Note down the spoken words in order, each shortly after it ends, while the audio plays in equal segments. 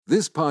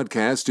This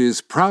podcast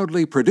is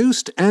proudly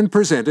produced and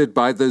presented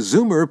by the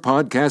Zoomer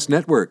Podcast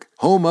Network,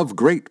 home of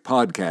great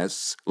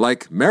podcasts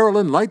like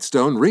Marilyn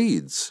Lightstone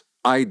Reads,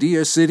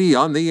 Idea City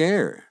on the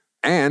Air,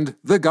 and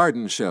The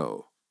Garden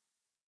Show.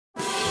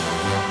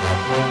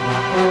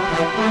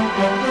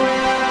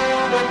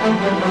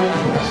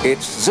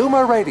 It's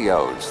Zoomer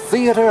Radio's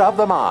Theater of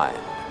the Mind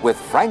with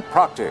Frank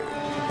Proctor.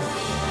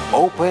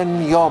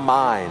 Open your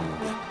mind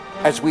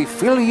as we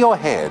fill your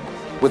head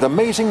with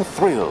amazing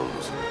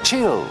thrills,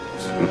 chills,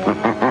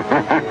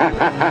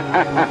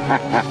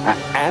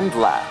 and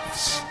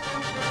laughs.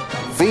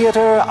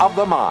 Theater of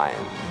the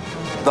Mind.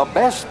 The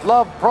best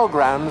love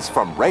programs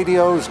from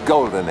radio's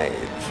golden age.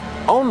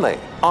 Only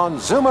on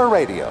Zoomer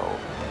Radio.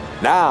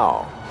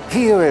 Now,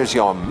 here is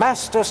your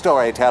master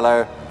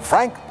storyteller,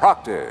 Frank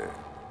Proctor.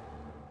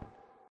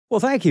 Well,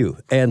 thank you,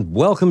 and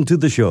welcome to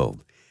the show.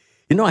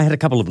 You know, I had a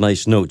couple of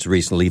nice notes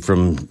recently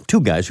from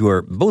two guys who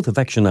are both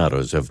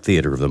aficionados of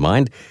Theater of the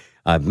Mind.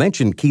 I've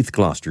mentioned Keith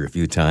Gloucester a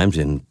few times.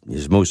 In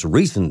his most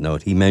recent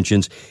note, he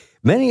mentions,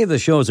 many of the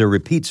shows are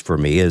repeats for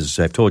me, as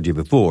I've told you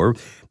before,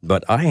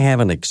 but I have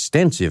an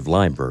extensive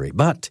library,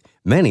 but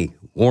many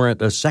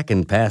warrant a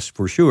second pass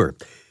for sure.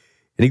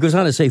 And he goes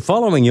on to say,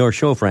 following your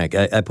show, Frank,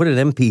 I put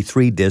an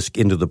MP3 disc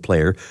into the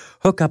player,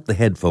 hook up the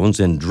headphones,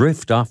 and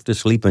drift off to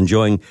sleep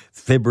enjoying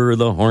Fibber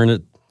the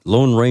Hornet,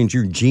 Lone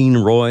Ranger, Gene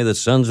Roy, the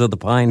Sons of the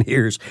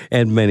Pioneers,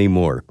 and many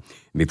more.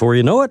 Before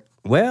you know it,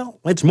 well,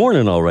 it's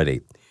morning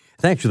already.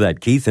 Thanks for that,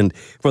 Keith, and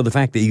for the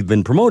fact that you've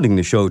been promoting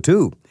the show,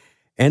 too.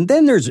 And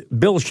then there's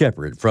Bill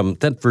Shepard from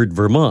Thetford,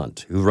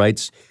 Vermont, who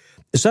writes,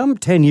 some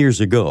 10 years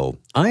ago,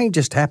 I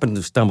just happened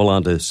to stumble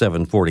onto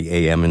 7:40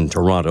 a.m. in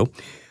Toronto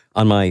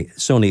on my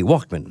Sony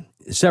Walkman.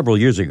 Several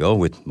years ago,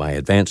 with my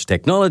advanced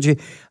technology,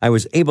 I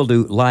was able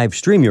to live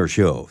stream your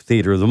show,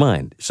 Theater of the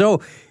Mind. So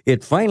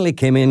it finally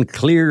came in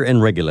clear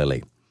and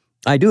regularly.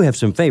 I do have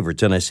some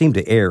favorites, and I seem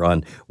to err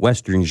on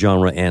Western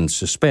genre and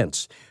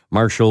suspense.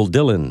 Marshall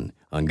Dillon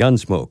on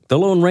Gunsmoke, The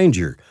Lone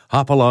Ranger,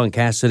 Hopalong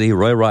Cassidy,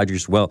 Roy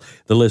Rogers, well,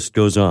 the list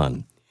goes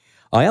on.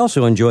 I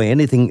also enjoy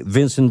anything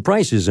Vincent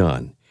Price is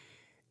on.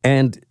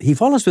 And he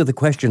follows with a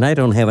question I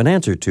don't have an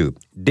answer to.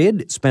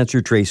 Did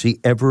Spencer Tracy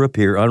ever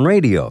appear on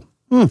radio?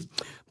 I'm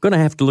going to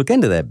have to look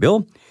into that,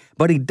 Bill.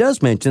 But he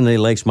does mention that he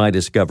likes my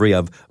discovery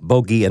of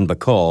Bogey and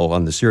Bacall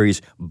on the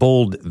series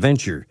Bold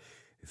Venture,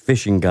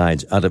 fishing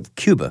guides out of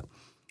Cuba.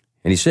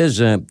 And he says,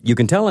 you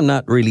can tell I'm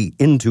not really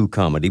into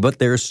comedy, but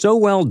they're so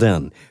well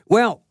done.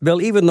 Well, Bill,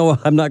 even though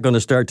I'm not going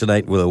to start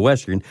tonight with a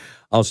Western,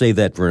 I'll save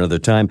that for another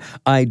time.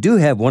 I do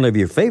have one of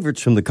your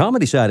favorites from the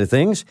comedy side of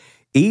things,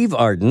 Eve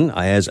Arden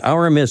as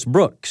Our Miss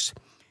Brooks.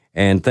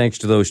 And thanks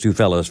to those two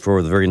fellows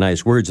for the very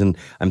nice words. And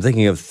I'm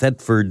thinking of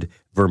Thetford,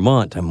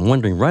 Vermont. I'm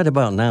wondering right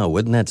about now,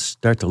 wouldn't that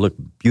start to look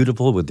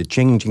beautiful with the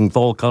changing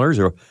fall colors?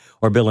 Or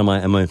Bill, am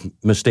I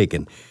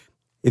mistaken?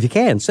 If you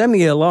can, send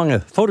me along a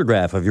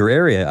photograph of your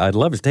area. I'd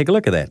love to take a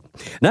look at that.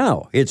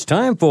 Now, it's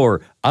time for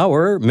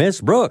Our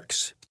Miss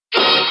Brooks.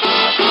 It's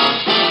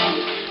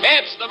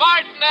the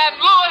Martin and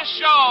Lewis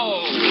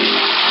Show.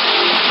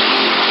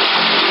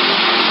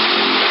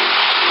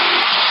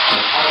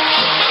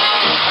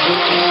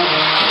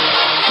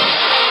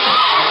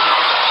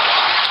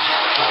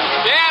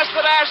 Yes,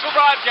 the National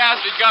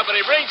Broadcasting Company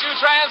brings you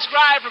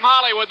transcribed from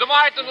Hollywood, the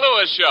Martin and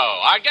Lewis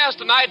Show. Our guest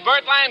tonight,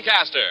 Burt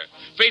Lancaster.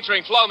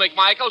 Featuring Flo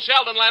McMichael,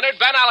 Sheldon Leonard,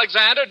 Ben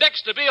Alexander, Dick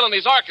Stabile and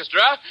his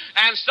orchestra,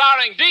 and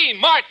starring Dean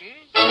Martin.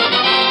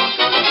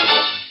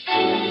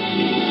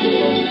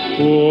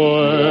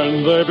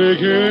 When they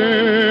begin,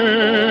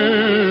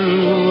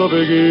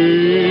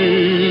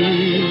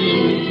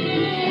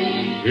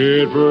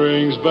 it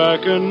brings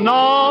back a night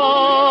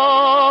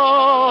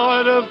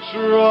of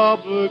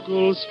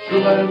tropical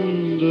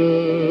splendor.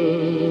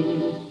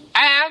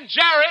 And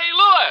Jerry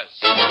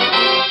Lewis.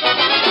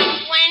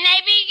 When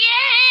they begin.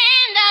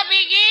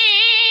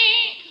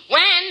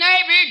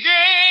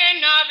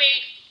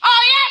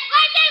 Oh, yes,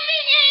 when they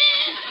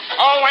begin.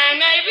 Oh, when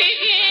they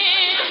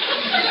begin.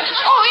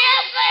 Oh,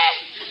 yes, sir.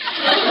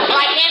 Well,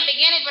 I can't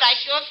begin it, but I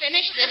sure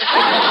finished it.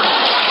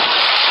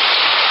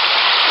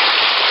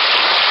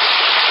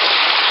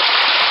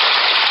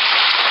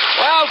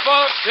 Well,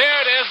 folks, here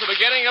it is, the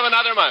beginning of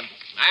another month.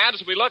 And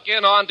as we look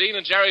in on Dean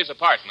and Jerry's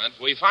apartment,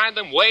 we find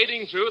them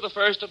wading through the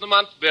first of the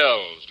month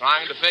bills,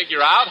 trying to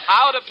figure out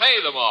how to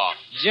pay them all.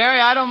 Jerry,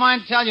 I don't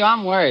mind telling you,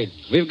 I'm worried.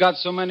 We've got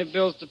so many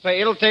bills to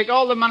pay. It'll take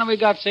all the money we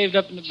got saved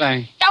up in the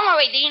bank. Don't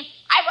worry, Dean.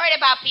 I've heard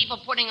about people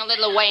putting a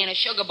little away in a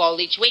sugar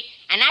bowl each week,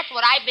 and that's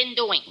what I've been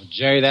doing. Well,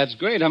 Jerry, that's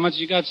great. How much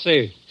you got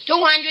saved?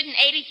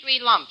 283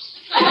 lumps.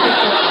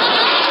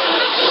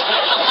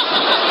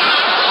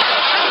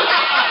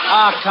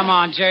 Oh, come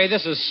on, Jerry.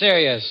 This is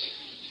serious.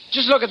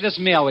 Just look at this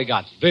mail we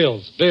got.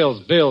 Bills, bills,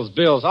 bills,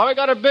 bills. All we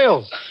got are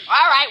bills.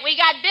 All right, we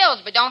got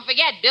bills, but don't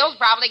forget, Bill's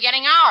probably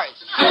getting ours.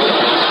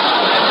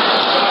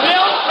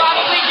 Bill's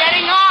probably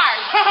getting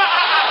ours.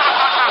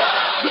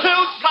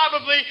 Bill's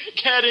probably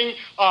getting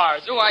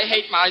ours. Oh, I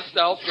hate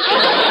myself.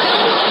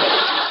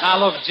 Now,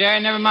 look, Jerry,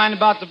 never mind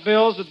about the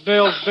bills. The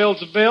bills, bill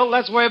to bill.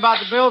 Let's worry about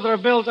the bills that are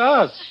billed to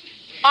us.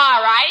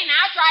 All righty,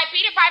 now try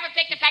Peter Piper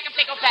picked a peck of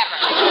pickled pepper.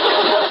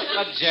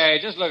 But, Jerry,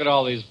 just look at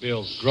all these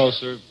bills.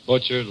 Grocer,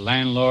 butcher,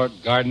 landlord,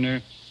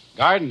 gardener.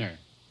 Gardener?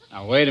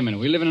 Now, wait a minute.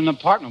 We live in an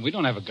apartment. We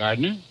don't have a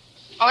gardener.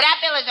 Oh,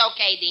 that bill is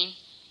okay, Dean.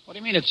 What do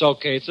you mean it's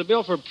okay? It's a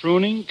bill for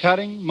pruning,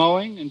 cutting,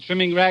 mowing, and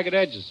trimming ragged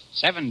edges.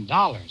 $7.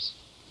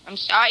 I'm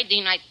sorry,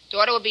 Dean. I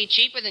thought it would be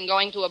cheaper than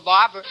going to a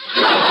barber.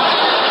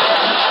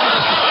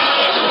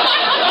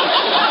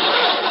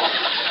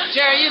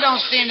 Jerry, you don't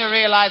seem to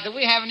realize that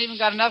we haven't even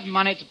got enough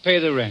money to pay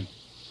the rent.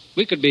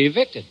 We could be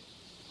evicted.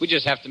 We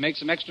just have to make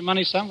some extra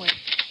money somewhere.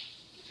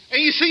 Hey,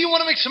 you say you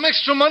want to make some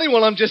extra money?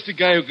 Well, I'm just the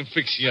guy who can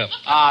fix you up.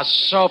 Ah,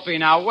 Soapy,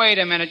 now, wait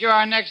a minute. You're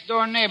our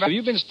next-door neighbor. Have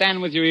you been standing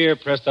with your ear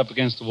pressed up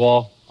against the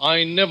wall?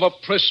 I never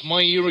press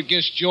my ear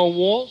against your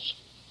walls.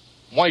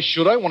 Why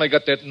should I when I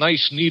got that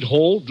nice, neat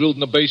hole drilled in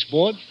the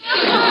baseboard?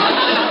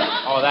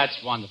 Oh, that's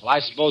wonderful. I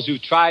suppose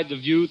you've tried the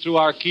view through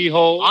our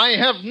keyhole? I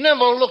have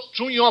never looked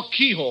through your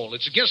keyhole.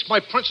 It's against my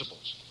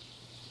principles.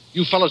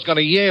 You fellas got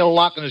a Yale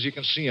lock, and as you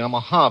can see, I'm a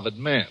Harvard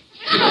man.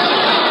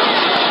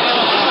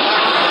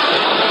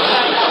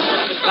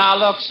 Now,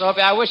 look,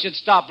 Soapy, I wish you'd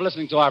stop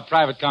listening to our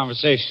private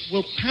conversation.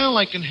 Well, pal,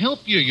 I can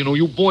help you. You know,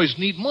 you boys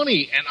need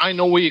money, and I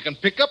know where you can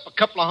pick up a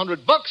couple of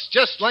 $100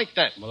 just like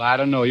that. Well, I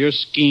don't know. Your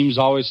schemes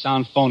always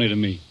sound phony to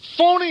me.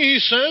 Phony, he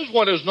says?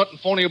 Why, there's nothing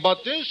phony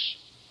about this.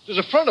 There's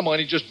a friend of mine,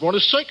 he just brought a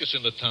circus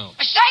into town.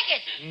 A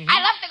circus? Mm-hmm. I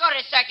love to go to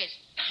the circus.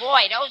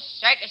 Boy, those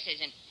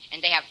circuses,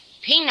 and they have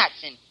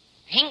peanuts and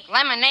pink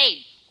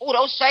lemonade. Oh,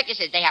 those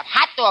circuses, they have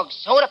hot dogs,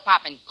 soda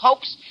pop, and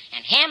Cokes,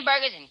 and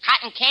hamburgers, and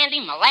cotton candy,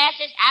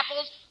 molasses,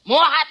 apples,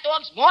 more hot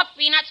dogs, more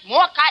peanuts,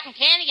 more cotton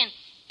candy, and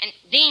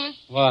Dean.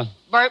 What?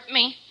 Burp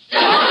me.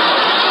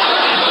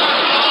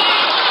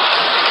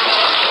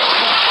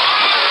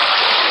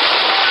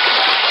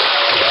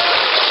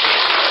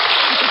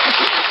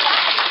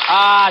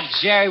 Ah,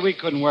 Jerry, we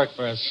couldn't work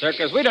for a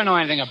circus. We don't know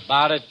anything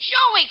about it.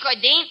 Sure we could,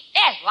 Dean.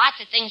 There's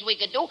lots of things we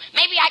could do.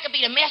 Maybe I could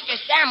be the master of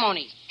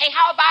ceremonies. Hey,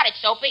 how about it,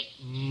 Soapy?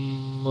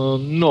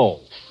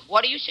 No.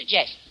 What do you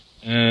suggest?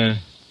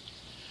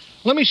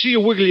 Let me see you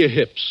wiggle your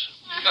hips.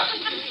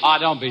 Ah,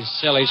 don't be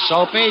silly,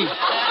 Soapy.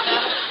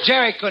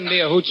 Jerry couldn't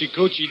be a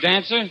hoochie-coochie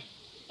dancer.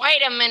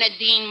 Wait a minute,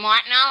 Dean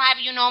Martin. I'll have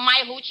you know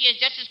my hoochie is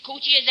just as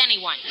coochie as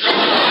anyone.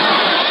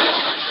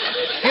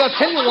 Hey, I'll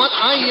tell you what,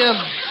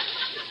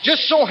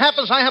 just so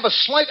happens I have a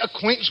slight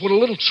acquaintance with a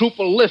little troupe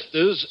of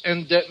lifters,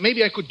 and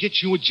maybe I could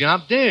get you a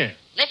job there.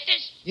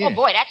 Lifters? Yeah. Oh,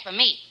 boy, that's for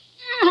me.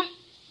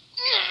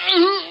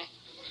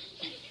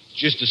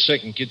 Just a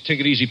second, kid. Take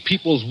it easy.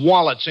 People's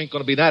wallets ain't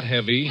going to be that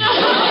heavy.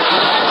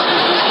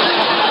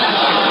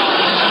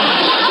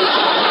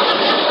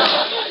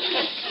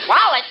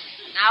 Wallet?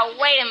 Now,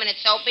 wait a minute,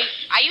 Soapy.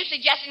 Are you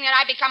suggesting that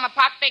I become a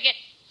pockpicket?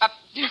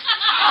 You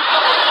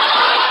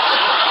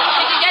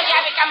suggest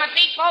I become a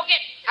pickpocket?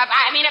 A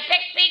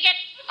pickpocket?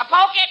 A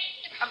pocket?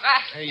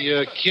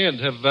 Hey,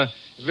 kid, have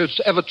you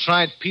ever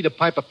tried Peter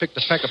Piper picked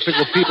a peck of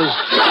pickled peppers?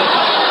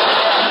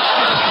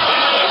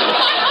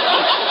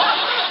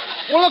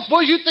 Well, look,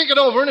 boys, you think it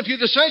over, and if you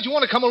decide you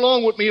want to come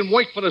along with me and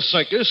work for the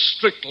circus,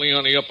 strictly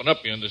on the up and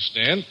up, you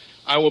understand,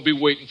 I will be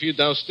waiting for you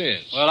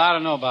downstairs. Well, I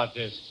don't know about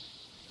this.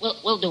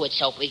 We'll do it,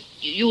 Soapy.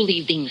 You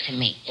leave Dean to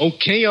me.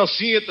 Okay, I'll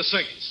see you at the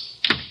circus.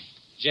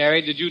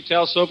 Jerry, did you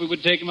tell Soapy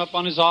we'd take him up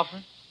on his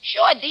offer?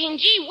 Sure, Dean.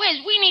 Gee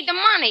whiz, we need the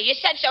money. You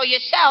said so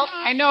yourself.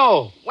 I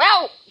know.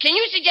 Well, can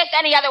you suggest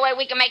any other way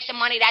we can make some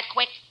money that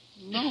quick?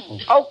 No.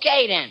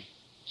 Okay, then.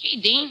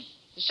 Gee, Dean,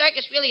 the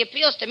circus really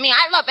appeals to me.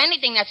 I love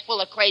anything that's full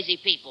of crazy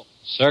people.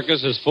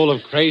 Circus is full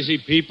of crazy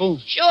people?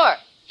 Sure.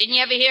 Didn't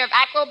you ever hear of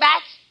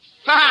acrobats?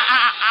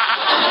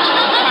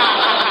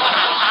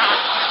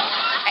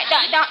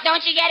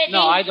 Don't you get it, Dean?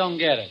 No, I don't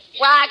get it.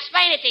 Well, I'll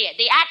explain it to you.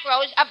 The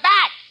acros are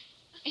bats.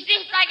 It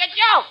seems like a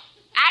joke.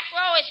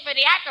 Acro is for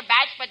the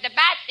acrobats, but the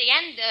bats, the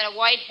end of the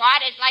word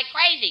part, is like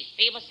crazy.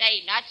 People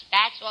say nuts,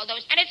 bats, all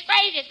those. And it's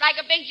crazy. It's like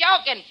a big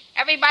joke, and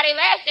everybody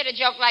laughs at a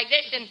joke like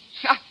this, and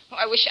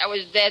I wish I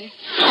was dead.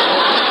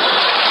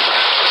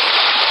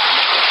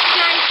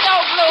 I'm so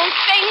blue.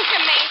 Sing to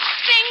me.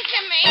 Sing to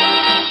me.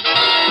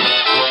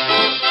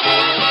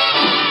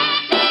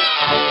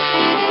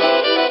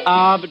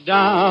 I'll be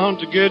down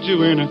to get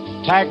you in a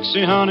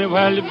taxi, honey.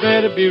 Well, you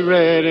better be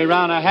ready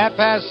around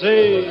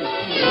 6:30.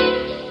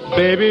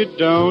 Baby,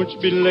 don't you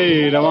be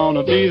late. I want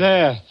to be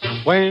there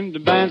when the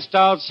band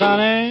starts,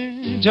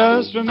 honey.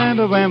 Just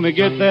remember when we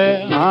get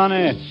there,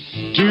 honey.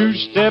 2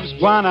 steps,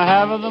 one I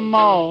have of them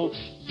all.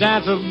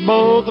 Dance with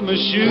both of my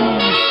shoes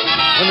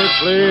when they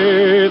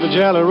play the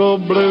Jelly Roll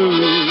Blues.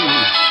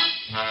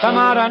 Come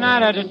out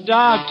tonight at the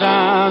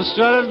Dogtown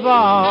Strutted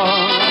Ball.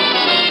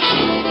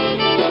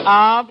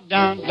 I'll be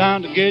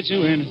down to get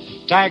you in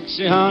a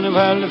taxi, honey.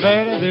 Well, you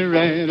better be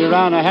ready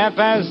around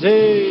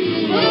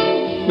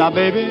 6:30. Now,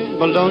 baby,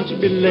 well, don't you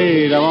be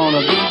late. I want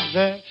to be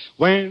there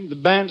when the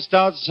band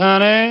starts,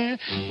 honey.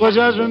 Well,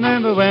 just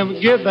remember when we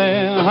get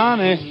there,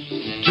 honey.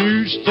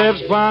 2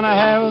 steps, one I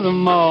have of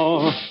them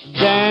all.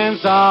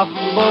 Dance off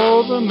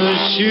both of my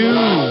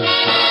shoes.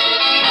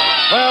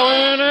 Well,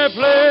 when they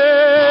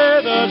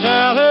play the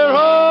Jelly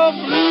Roll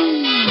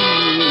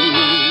Blues,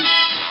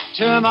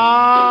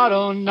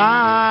 tomorrow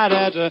night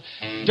at the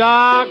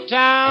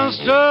Darktown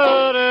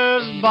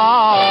Stutters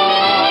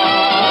Bar.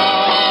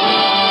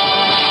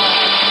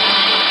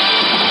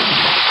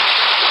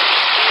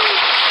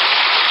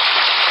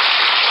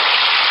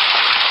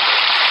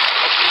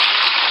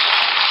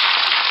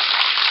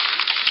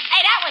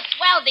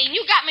 Dean,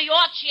 you got me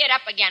all cheered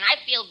up again. I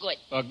feel good.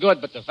 Well,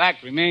 good, but the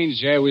fact remains,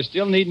 Jerry, we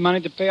still need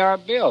money to pay our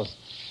bills.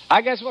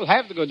 I guess we'll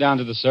have to go down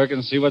to the circus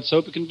and see what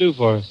Soapy can do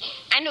for us.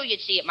 I knew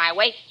you'd see it my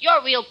way. You're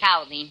a real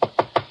pal, Dean.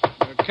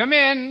 Come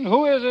in.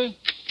 Who is it?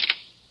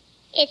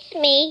 It's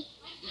me.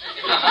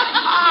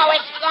 Oh,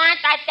 it's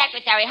Florence, our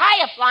secretary.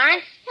 Hiya,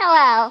 Florence.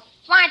 Hello.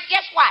 Florence,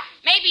 guess what?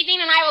 Maybe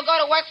Dean and I will go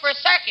to work for a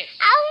circus.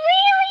 Oh,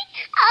 really?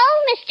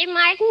 Oh, Mr.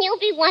 Martin, you'll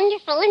be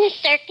wonderful in a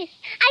circus.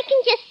 I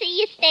can just see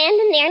you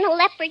standing there in a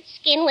leopard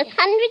skin with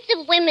hundreds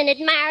of women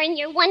admiring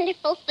your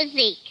wonderful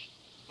physique.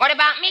 What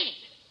about me?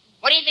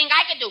 What do you think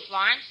I could do,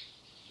 Florence?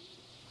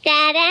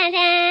 Da da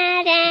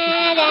da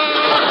da da.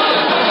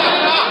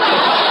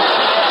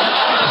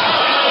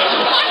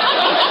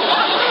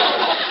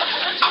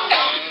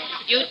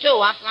 You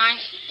too, huh,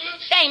 Florence?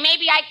 Say,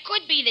 maybe I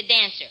could be the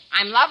dancer.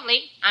 I'm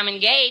lovely. I'm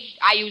engaged.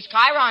 I use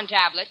Chiron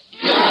tablet.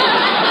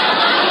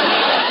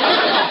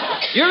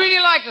 You really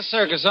like the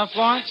circus, huh,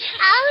 Florence?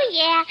 Oh,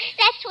 yeah.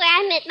 That's where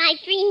I met my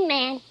dream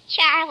man,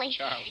 Charlie.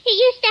 He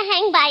used to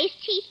hang by his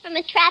teeth from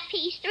a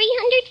trapeze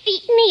 300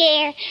 feet in the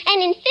air.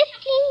 And in 15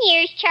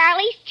 years,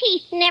 Charlie's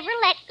teeth never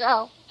let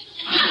go.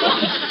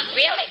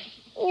 Really?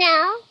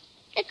 No.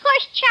 Of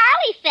course,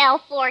 Charlie fell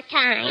 4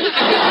 times.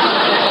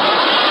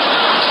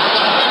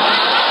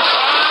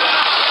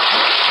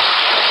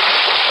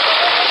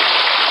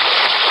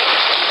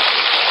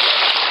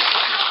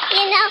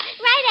 You know,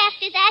 right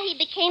after that, he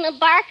became a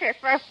barker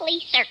for a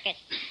flea circus.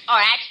 Oh,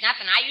 that's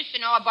nothing. I used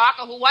to know a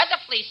barker who was a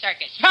flea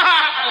circus.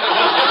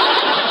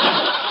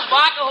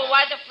 Barker who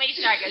was a flea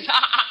circus.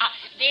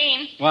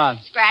 Dean.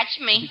 What? Scratch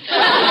me.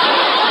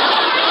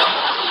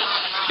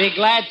 Be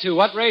glad to.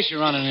 What race you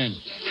running in?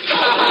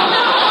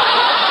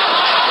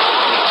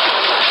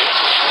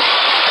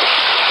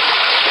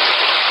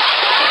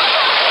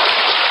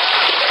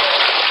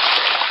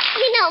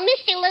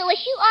 Mr.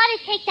 Lewis, you ought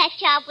to take that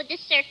job with the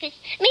circus.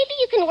 Maybe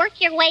you can work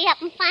your way up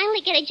and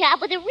finally get a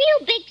job with a real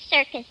big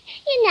circus.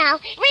 You know,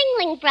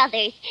 Ringling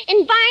Brothers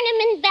and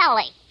Barnum and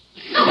Belly.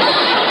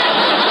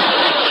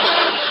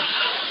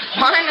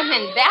 Barnum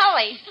and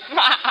Belly?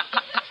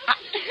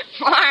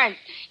 Florence,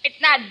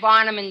 it's not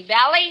Barnum and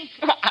Belly.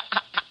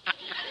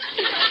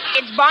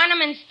 It's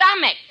Barnum and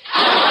Stomach.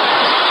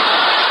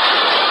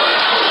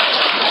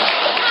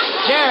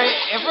 Jerry,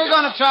 if we're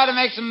going to try to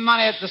make some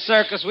money at the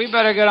circus, we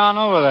better get on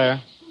over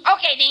there.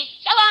 Okay, Dean.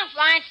 So long,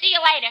 Florence. See you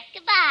later.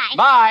 Goodbye.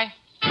 Bye.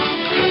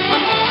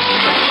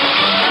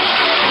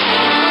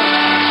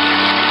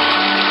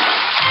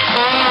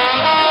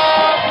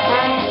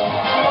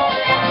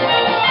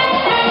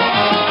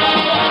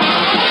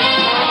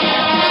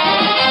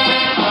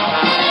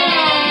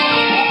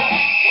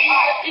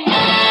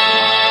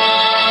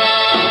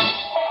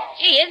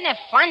 Gee, isn't it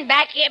fun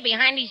back here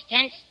behind these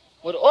tents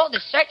with all the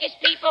circus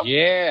people?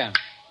 Yeah.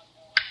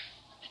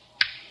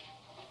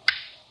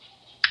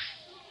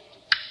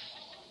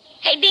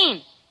 Hey,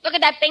 Dean, look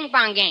at that ping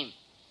pong game.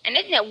 And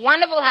isn't it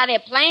wonderful how they're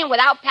playing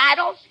without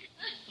paddles?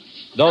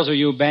 Those are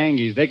you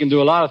bangies. They can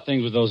do a lot of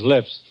things with those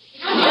lips.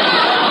 Hey,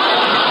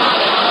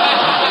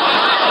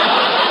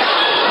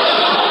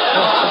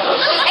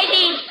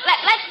 Dean,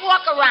 let's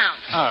walk around.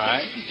 All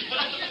right.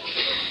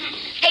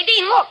 Hey,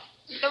 Dean, look.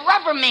 The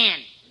rubber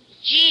man.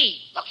 Gee,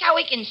 look how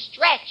he can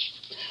stretch.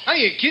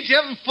 Hiya, kids. You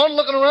having fun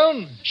looking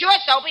around? Sure,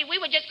 Soapy. We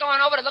were just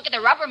going over to look at the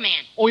rubber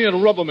man. Oh, yeah, the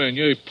rubber man.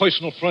 Yeah, a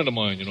personal friend of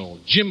mine, you know.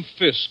 Jim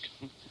Fisk.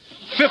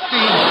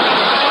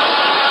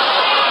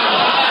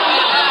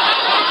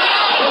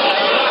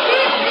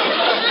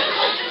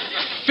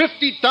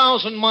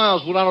 50,000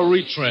 miles without a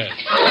retread.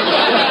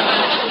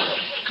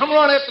 Come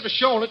around after the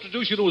show and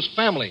introduce you to his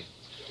family.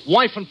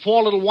 Wife and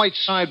 4 little white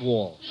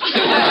sidewalls.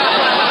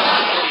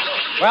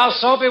 Well,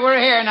 Soapy, we're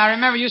here. Now,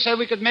 remember, you said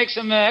we could make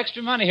some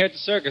extra money here at the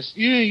circus.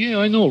 Yeah,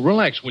 I know.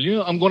 Relax, will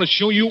you? I'm going to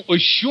show you a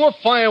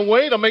surefire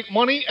way to make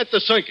money at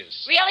the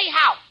circus. Really?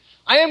 How?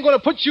 I am going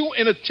to put you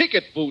in a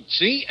ticket booth,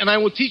 see? And I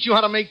will teach you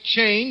how to make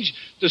change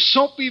the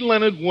Soapy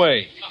Leonard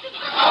way.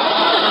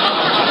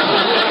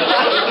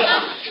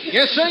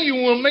 Yes, sir, you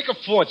will make a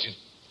fortune.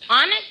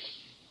 Honest?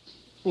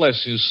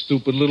 Bless his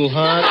stupid little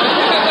heart.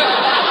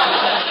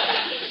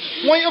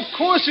 Why, of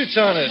course it's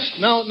honest.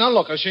 Now,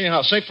 look, I'll show you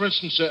how. Say, for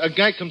instance, a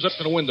guy comes up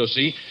to the window,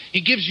 see? He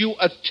gives you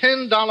a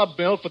 $10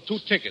 bill for 2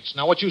 tickets.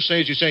 Now, what you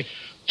say is you say,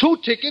 2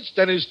 tickets,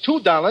 that is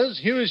 $2.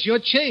 Here is your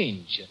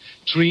change.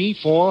 3,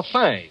 4,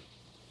 5.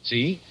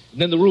 See? And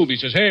then the Ruby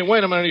says, hey,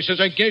 wait a minute. He says,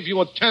 I gave you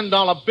a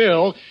 $10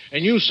 bill.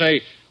 And you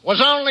say, was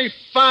only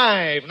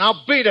 5. Now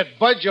beat it,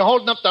 bud. You're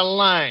holding up the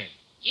line.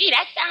 Gee,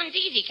 that sounds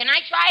easy. Can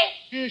I try it?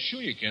 Yeah,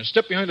 sure you can.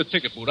 Step behind the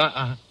ticket booth.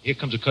 Here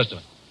comes a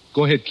customer.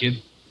 Go ahead,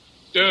 kid.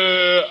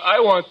 I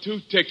want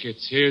 2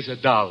 tickets. Here's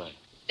 $1.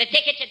 The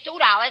tickets are $2,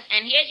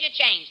 and here's your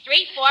change.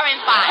 3, 4,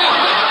 and 5.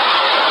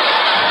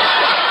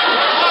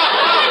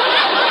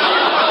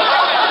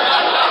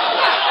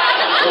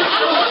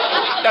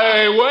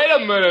 Hey, wait a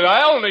minute.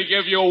 I only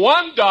give you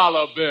 $1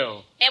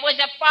 bill. It was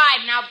a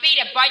 5. Now beat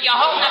it, bud. You're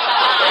holding up the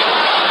line.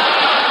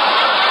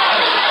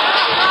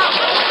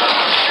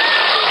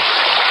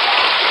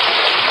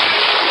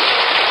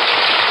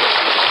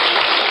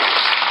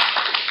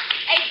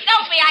 Hey,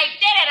 Sophie, I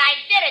did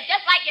it,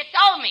 just like you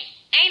told me.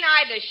 Ain't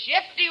I the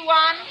shifty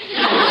one?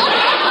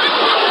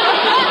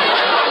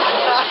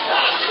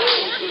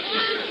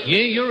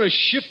 Yeah, you're a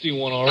shifty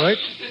one, all right.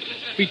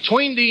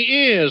 Between the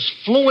ears,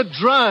 fluid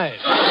drive.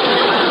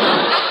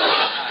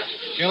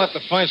 You'll have to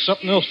find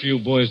something else for you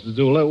boys to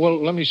do.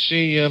 Well, let me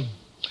see.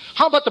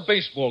 How about the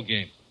baseball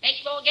game?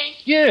 Baseball game?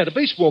 Yeah, the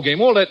baseball game.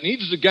 All that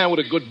needs is a guy with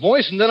a good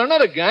voice and then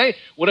another guy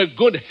with a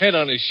good head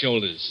on his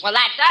shoulders. Well,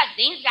 that's us.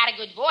 Dean's got a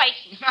good voice.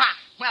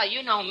 Well,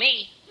 you know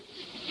me.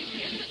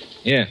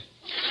 Yeah.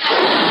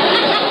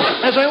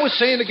 As I was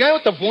saying, the guy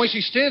with the voice,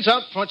 he stands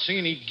out front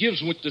singing, he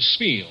gives with the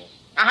spiel.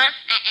 Uh-huh.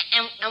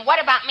 And what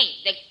about me,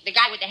 the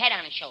guy with the head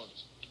on his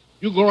shoulders?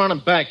 You go around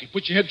and back. You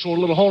put your head through a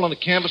little hole on the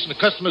canvas, and the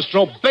customers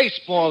throw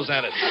baseballs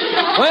at it.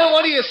 Well,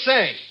 what do you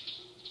say?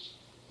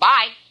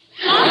 Bye.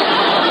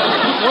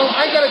 Well,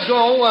 I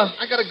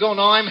gotta go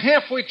now. I'm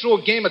halfway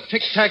through a game of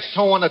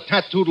tic-tac-toe on a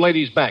tattooed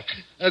lady's back.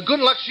 Good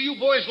luck. See you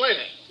boys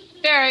later.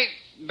 Jerry,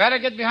 better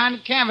get behind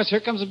the canvas. Here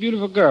comes a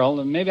beautiful girl,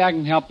 and maybe I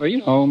can help her,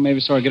 maybe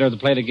sort of get her to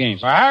play the game.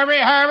 So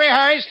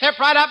hurry. Step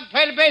right up and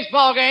play the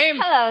baseball game.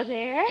 Hello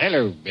there.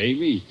 Hello,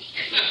 baby.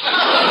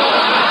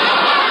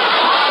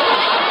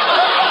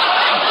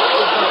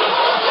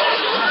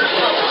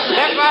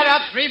 Step right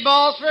up, 3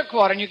 balls for a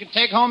quarter, and you can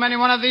take home any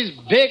one of these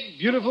big,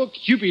 beautiful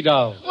Cupid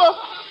dolls. Well,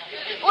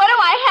 what do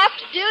I have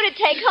to do to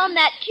take home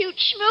that cute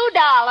schmoo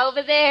doll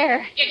over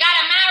there? You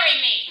gotta marry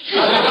me.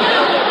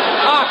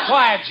 Oh,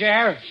 quiet,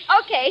 Jer.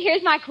 Okay,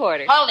 here's my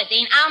quarter. Hold it,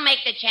 Dean. I'll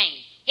make the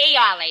change. Here you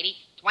are, lady.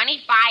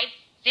 25,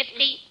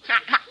 50,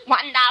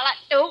 $1,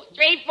 2,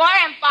 3, 4,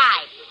 and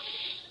 5.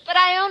 But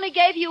I only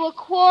gave you a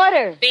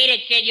quarter. Beat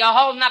it, kid. You're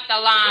holding up the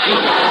line.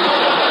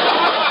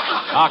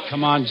 Oh,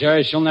 come on,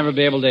 Jerry. She'll never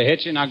be able to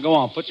hit you. Now, go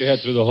on. Put your head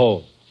through the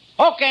hole.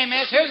 Okay,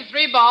 miss. Here's the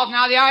 3 balls.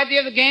 Now, the idea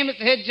of the game is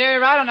to hit Jerry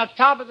right on the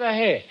top of the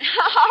head.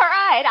 All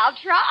right, I'll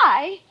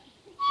try.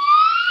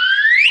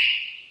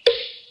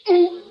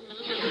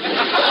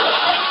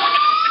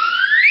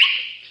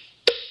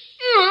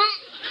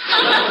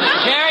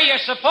 Jerry, you're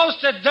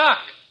supposed to duck.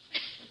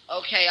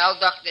 Okay, I'll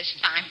duck this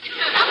time.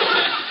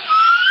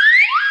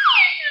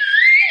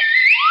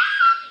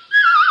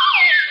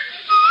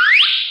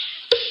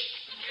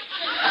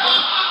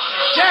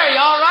 Jerry,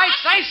 all right?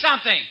 Say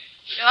something.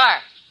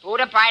 Sure.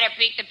 Buddha, Pida,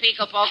 Peek, the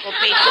Peekle, Pokel,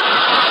 Peek.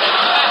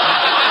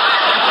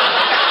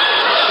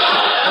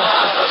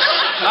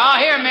 Oh,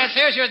 here, miss.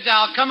 Here's your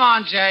doll. Come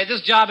on, Jerry.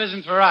 This job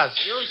isn't for us.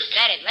 You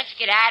said it. Let's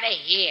get out of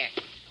here.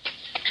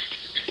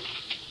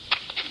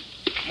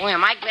 Boy,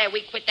 am I glad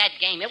we quit that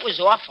game. It was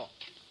awful.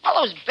 All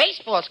those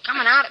baseballs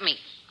coming out at me.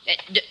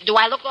 Do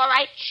I look all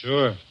right?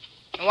 Sure.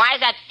 Why is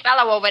that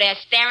fellow over there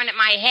staring at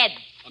my head?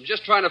 I'm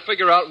just trying to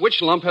figure out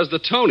which lump has the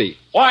Tony.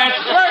 Why, it's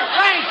Bert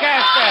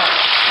Lancaster.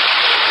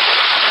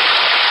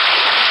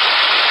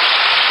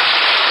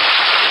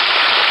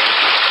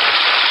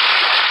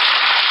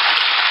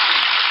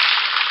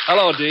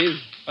 Hello, Dean.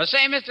 Well,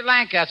 say, Mr.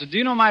 Lancaster, do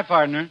you know my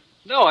partner?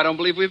 No, I don't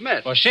believe we've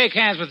met. Well, shake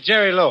hands with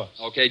Jerry Lewis.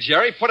 Okay,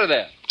 Jerry, put her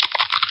there.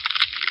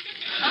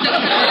 Wait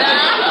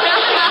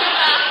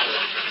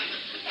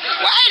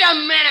a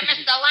minute,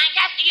 Mr.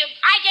 Lancaster.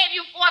 I gave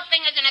you 4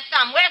 fingers and a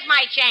thumb. Where's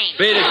my chain?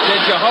 Beat it,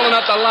 kid. You're holding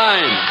up the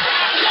line.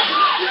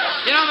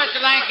 You know,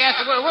 Mr.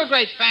 Lancaster, we're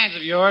great fans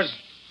of yours.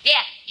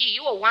 Yeah, gee,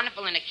 you were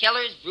wonderful in The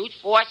Killers, Brute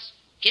Force,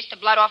 Kiss the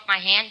Blood Off My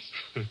Hands.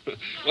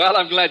 Well,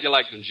 I'm glad you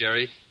like them,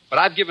 Jerry. But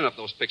I've given up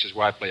those pictures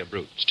where I play a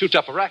brute. It's too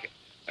tough a racket.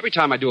 Every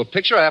time I do a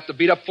picture, I have to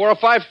beat up 4 or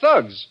 5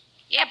 thugs.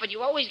 Yeah, but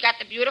you always got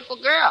the beautiful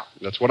girl.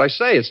 That's what I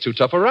say. It's too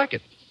tough a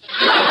racket.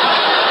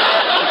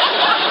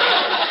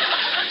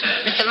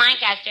 Mr.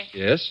 Lancaster.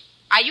 Yes?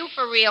 Are you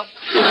for real?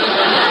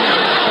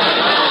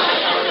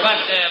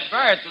 But,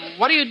 Bert,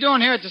 what are you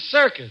doing here at the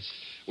circus?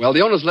 Well,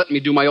 the owner's letting me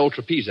do my old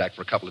trapeze act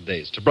for a couple of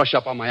days to brush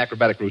up on my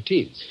acrobatic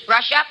routines.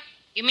 Brush up?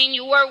 You mean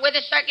you were with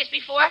a circus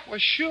before? Well,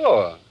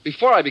 sure.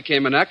 Before I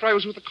became an actor, I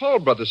was with the Cole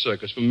Brothers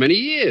Circus for many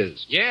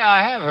years. Yeah,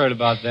 I have heard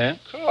about that.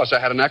 Of course, I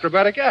had an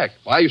acrobatic act.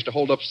 Well, I used to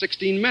hold up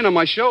 16 men on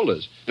my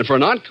shoulders. And for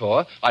an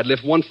encore, I'd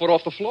lift 1 foot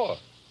off the floor.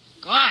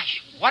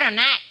 Gosh, what a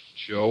knack.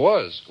 Sure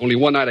was. Only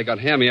one night I got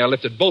hammy, I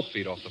lifted both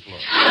feet off the floor.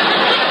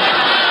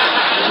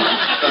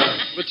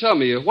 But tell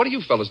me, what are you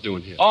fellas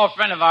doing here? Oh, a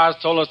friend of ours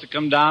told us to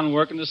come down and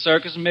work in the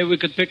circus, and maybe we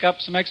could pick up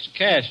some extra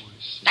cash.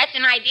 That's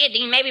an idea,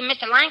 Dean. Maybe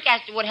Mr.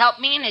 Lancaster would help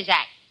me in his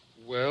act.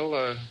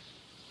 Well,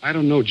 I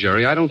don't know,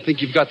 Jerry. I don't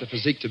think you've got the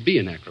physique to be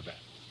an acrobat.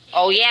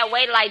 Oh, yeah?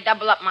 Wait till I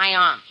double up my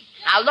arm.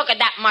 Now, look at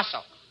that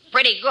muscle.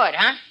 Pretty good,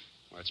 huh?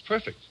 Well, it's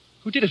perfect.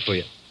 Who did it for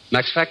you?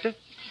 Max Factor?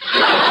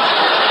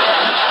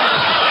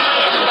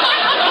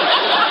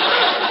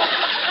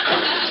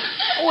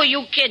 Who are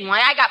you kidding?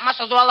 Why, I got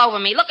muscles all over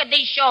me. Look at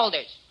these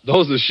shoulders.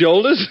 Those the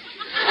shoulders?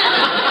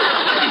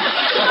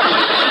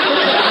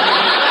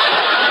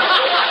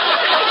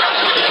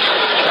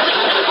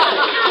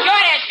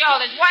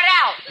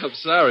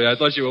 sorry. I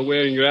thought you were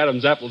wearing your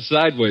Adam's apple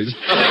sideways.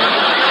 Now,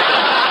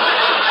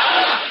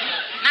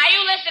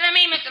 you listen to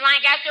me, Mr.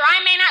 Lancaster. I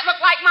may not look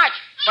like much,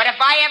 but if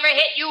I ever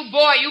hit you,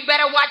 boy, you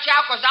better watch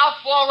out, because I'll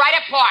fall right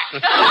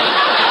apart.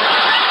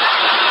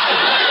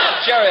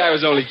 Jerry, I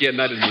was only kidding.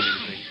 I didn't mean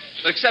anything.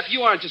 Except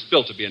you aren't just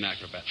built to be an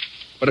acrobat.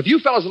 But if you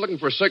fellas are looking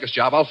for a circus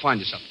job, I'll find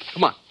you something.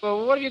 Come on.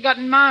 Well, what have you got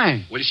in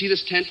mind? Well, you see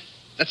this tent?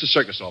 That's the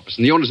circus office,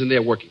 and the owner's in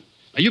there working.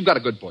 Now, you've got a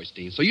good voice,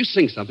 Dean, so you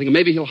sing something, and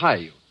maybe he'll hire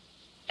you.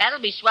 That'll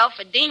be swell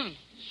for Dean.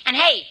 And,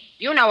 hey,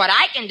 you know what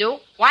I can do.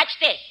 Watch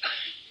this.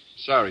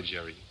 Sorry,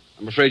 Jerry.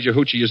 I'm afraid your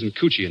hoochie isn't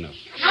coochie enough.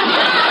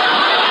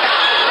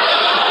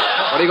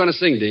 What are you going to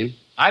sing, Dean?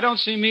 I don't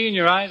see me in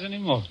your eyes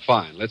anymore.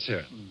 Fine, let's hear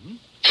it.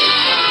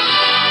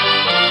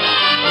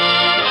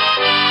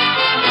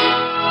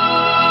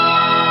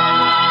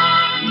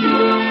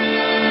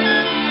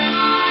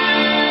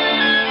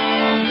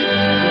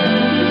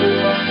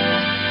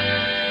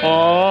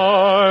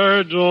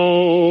 I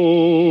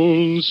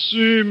don't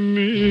see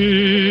me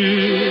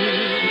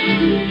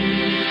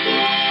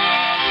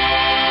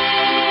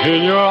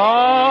in your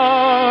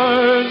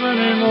eyes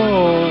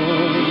anymore.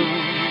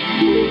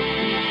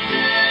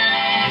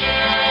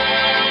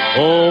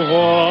 Oh,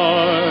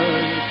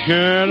 why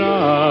can't I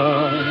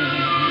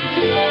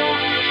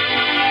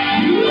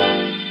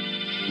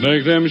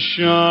make them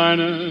shine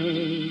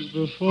as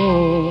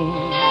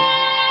before?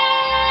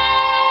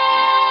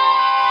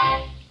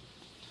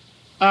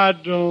 I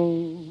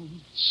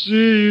don't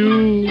see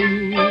you,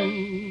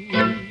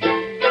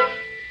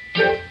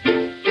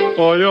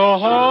 for your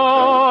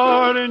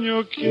heart and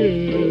your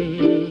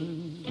kiss.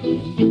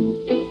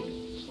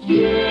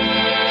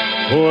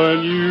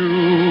 When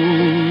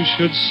you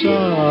should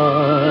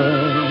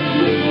sigh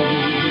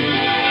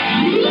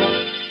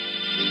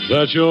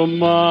that you're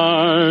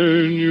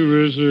mine, you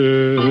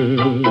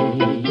resist.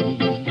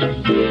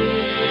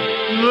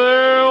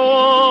 There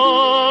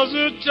was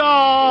a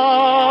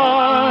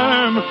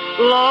time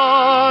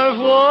life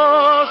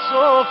was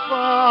so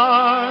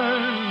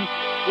fine,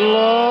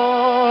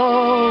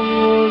 love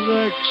was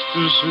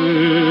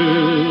ecstasy.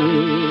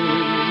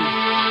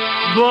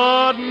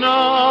 But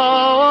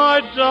now I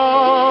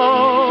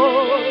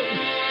doubt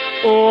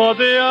what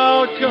the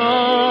outcome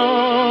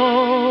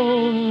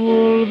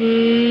will be.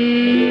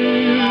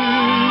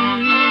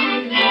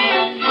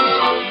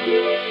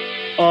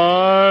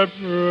 I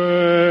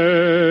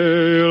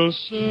pray you'll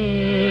say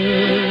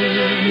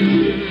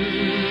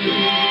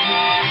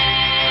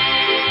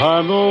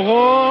I'm the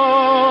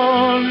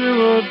one you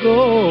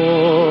adore.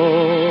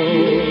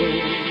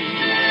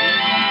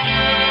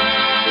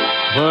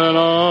 Then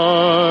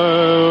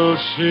I'll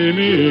see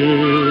me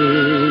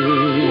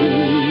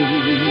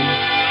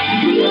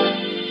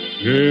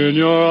in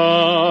your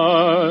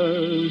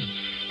eyes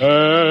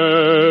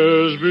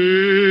as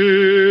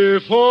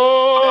before.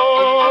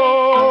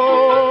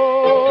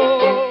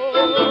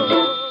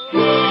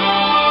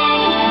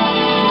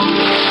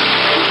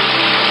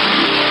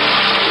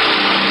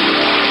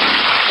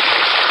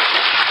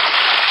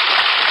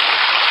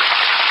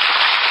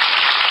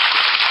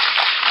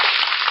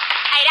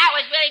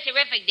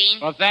 Terrific, Dean.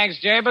 Well, thanks,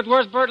 Jay, but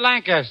where's Burt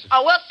Lancaster?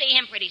 Oh, we'll see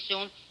him pretty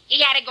soon. He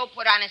had to go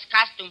put on his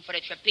costume for the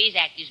trapeze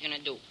act he's going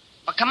to do.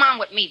 But come on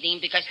with me, Dean,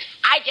 because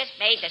I just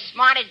made the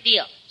smartest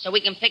deal so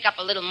we can pick up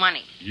a little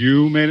money.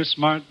 You made a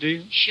smart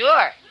deal?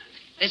 Sure.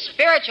 The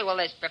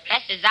spiritualist,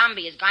 Professor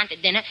Zombie, has gone to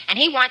dinner, and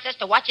he wants us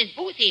to watch his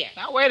booth here.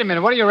 Now, wait a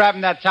minute. What are you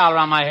wrapping that towel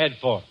around my head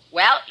for?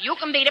 Well, you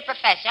can be the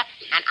professor,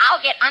 and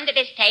I'll get under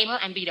this table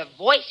and be the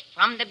voice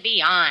from the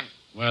beyond.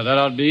 Well, that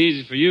ought to be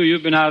easy for you.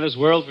 You've been out of this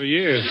world for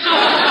years.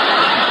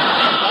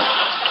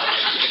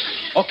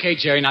 Okay,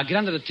 Jerry, now get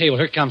under the table.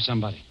 Here comes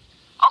somebody.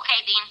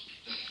 Okay, Dean.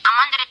 I'm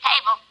under the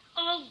table.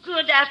 Oh,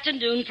 good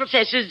afternoon,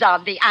 Professor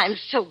Zombie. I'm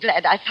so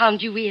glad I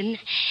found you in.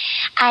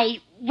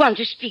 I want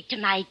to speak to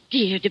my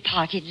dear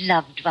departed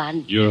loved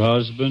one. Your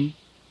husband?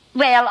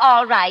 Well,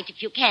 all right,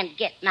 if you can't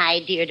get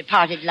my dear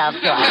departed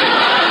loved one.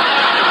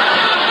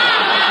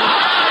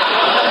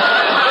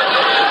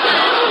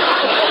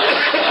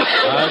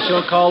 I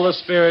shall call the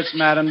spirits,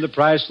 madam. The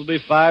price will be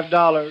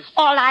 $5.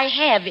 All I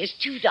have is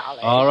 $2.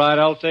 All right,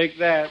 I'll take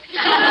that.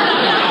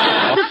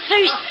 The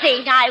first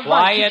thing I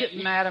want Quiet, to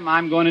do... madam.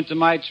 I'm going into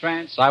my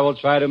trance. I will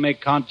try to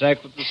make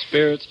contact with the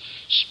spirits.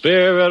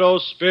 Spirit, oh,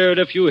 spirit,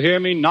 if you hear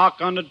me,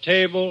 knock on the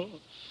table.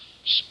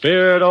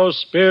 Spirit, oh,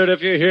 spirit,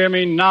 if you hear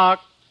me,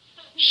 knock.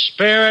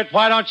 Spirit,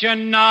 why don't you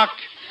knock?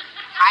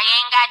 I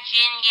ain't got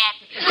gin yet.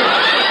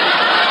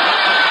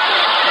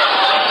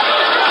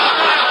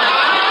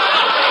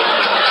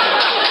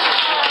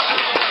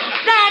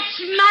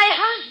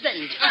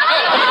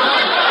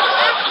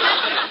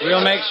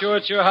 We'll make sure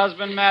it's your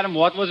husband, madam.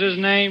 What was his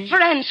name?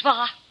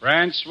 Francois.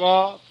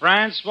 Francois?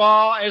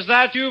 Francois? Is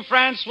that you,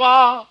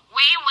 Francois?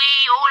 Oui,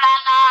 ooh la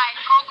la, and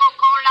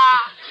Coca-Cola.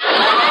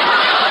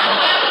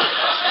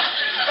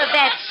 Well,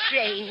 that's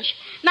strange.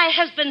 My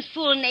husband's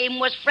full name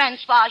was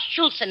Francois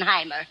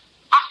Schulzenheimer.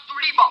 Ach, du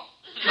lieber.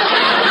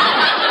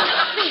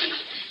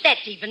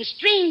 That's even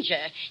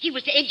stranger. He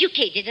was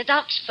educated at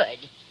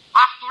Oxford.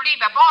 Ach, du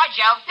Reba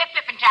Barjo, Pip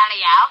Pip and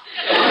Tally-Al.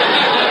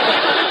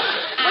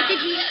 What did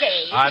he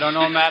say? I don't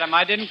know, madam.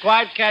 I didn't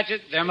quite catch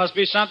it. There must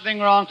be something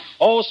wrong.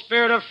 Oh,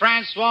 spirit of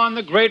Francois and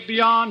the great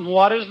beyond,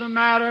 what is the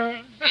matter?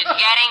 It's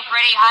getting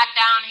pretty hot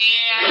down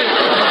here.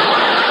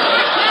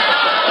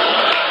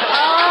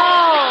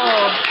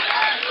 Oh,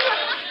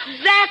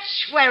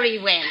 that's where he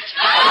went.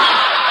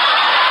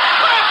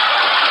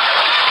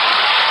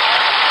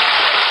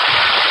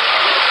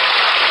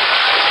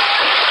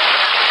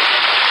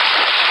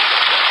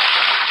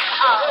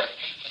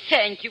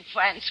 Thank you,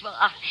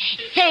 Francois.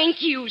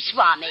 Thank you,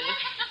 Swami.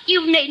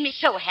 You've made me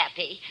so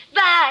happy.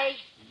 Bye.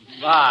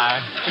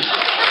 Bye.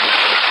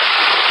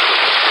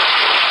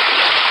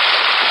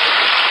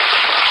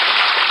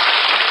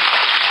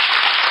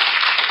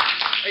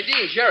 Hey,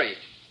 Dean, Jerry.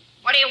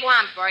 What do you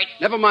want, Bert?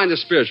 Never mind the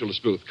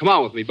spiritualist booth. Come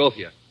on with me, both of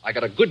you. I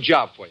got a good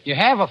job for you. You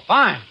have a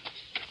fine.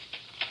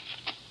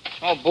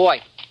 Oh,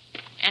 boy.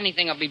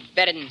 Anything will be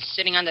better than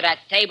sitting under that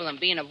table and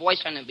being a voice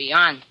from the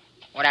beyond.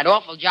 Or that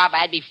awful job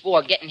I had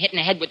before, getting hit in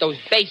the head with those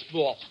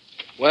baseballs.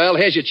 Well,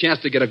 here's your chance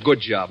to get a good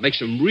job. Make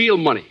some real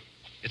money.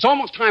 It's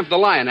almost time for the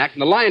Lion Act,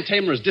 and the Lion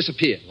Tamer has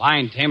disappeared.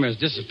 Lion Tamer has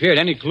disappeared.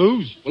 Any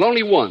clues? Well,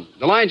 only one.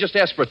 The lion just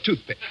asked for a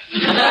toothpick.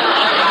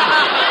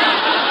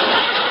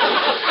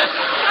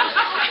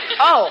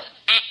 Oh,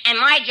 and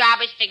my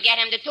job is to get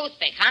him the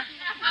toothpick, huh?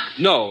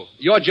 No,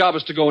 your job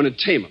is to go in and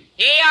tame him.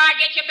 Here you are,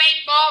 get your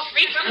baseball,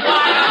 3 from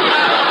quarter.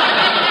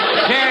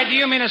 Jerry, do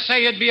you mean to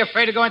say you'd be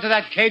afraid to go into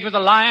that cage with a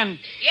lion?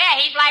 Yeah,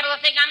 he's liable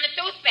to think I'm the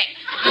toothpick.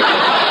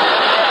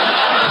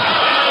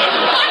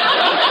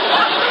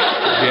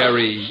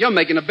 Jerry, you're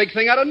making a big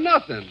thing out of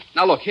nothing.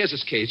 Now, look, here's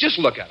his cage. Just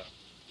look at him.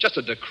 Just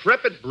a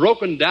decrepit,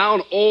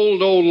 broken-down,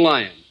 old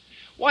lion.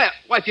 Why,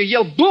 if you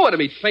yell boo at him,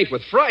 he'd faint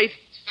with fright.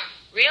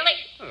 Really?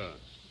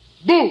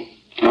 Boo!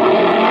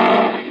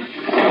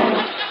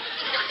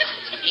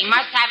 He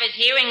must have his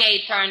hearing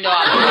aid turned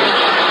off. Now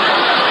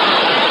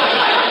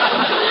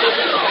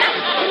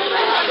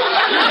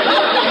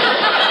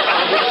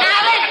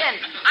listen,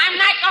 I'm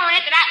not going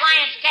into that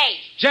lion's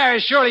cage. Jerry,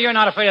 surely you're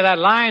not afraid of that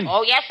lion.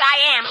 Oh, yes, I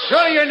am.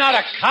 Surely you're not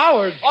a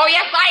coward. Oh,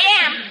 yes, I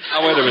am.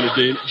 Now, wait a minute,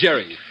 Dean.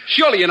 Jerry,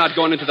 surely you're not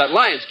going into that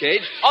lion's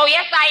cage. Oh,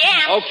 yes, I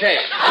am. Okay.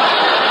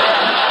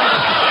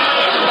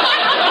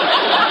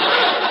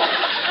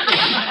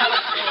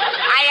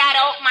 I ought to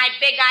open my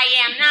big I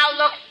am. Now,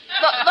 look,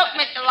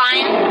 Mr.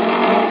 Lion.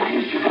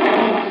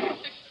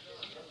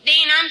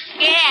 Dean, I'm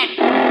scared.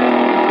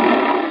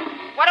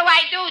 What do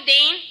I do,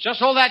 Dean? Just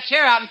hold that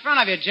chair out in front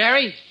of you,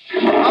 Jerry.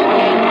 Okay.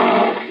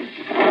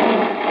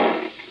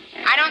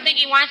 I don't think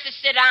he wants to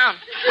sit down.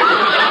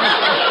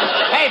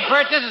 Hey,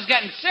 Bert, this is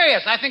getting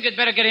serious. I think you'd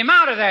better get him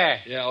out of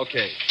there. Yeah,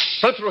 okay.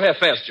 Slip through here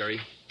fast,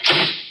 Jerry.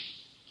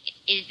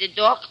 Is the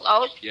door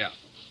closed? Yeah.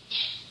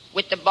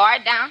 With the bar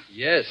down?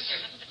 Yes.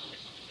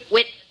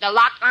 With the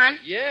lock on?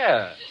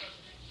 Yeah.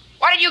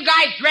 What did you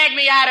guys drag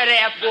me out of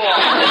there for?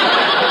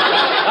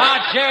 Oh,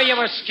 Jerry, you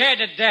were scared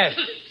to death.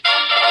 And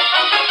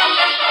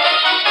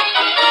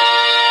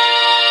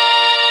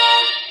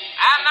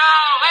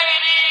now,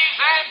 ladies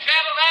and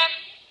gentlemen,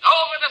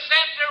 over the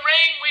center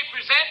ring, we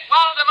present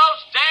one of the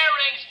most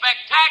daring,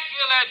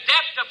 spectacular,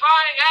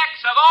 death-defying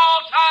acts of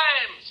all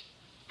times.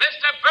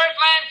 Mr. Burt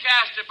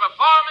Lancaster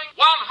performing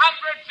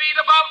 100 feet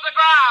above the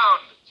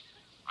ground.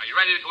 Are you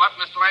ready to go up,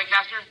 Mr.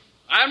 Lancaster?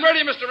 I'm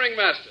ready, Mr.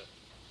 Ringmaster.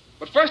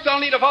 But first I'll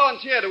need a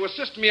volunteer to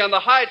assist me on the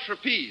high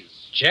trapeze.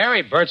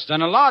 Jerry, Bert's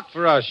done a lot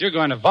for us. You're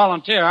going to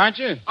volunteer, aren't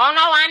you? Oh,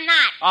 no, I'm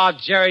not. Oh,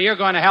 Jerry, you're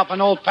going to help an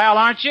old pal,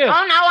 aren't you? Oh,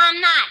 no,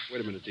 I'm not. Wait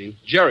a minute, Dean.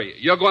 Jerry,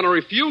 you're going to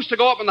refuse to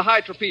go up on the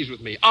high trapeze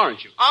with me,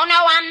 aren't you? Oh,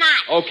 no, I'm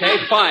not.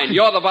 Okay, fine.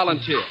 You're the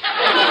volunteer.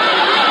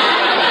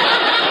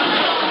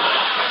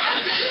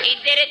 He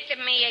did it to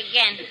me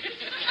again.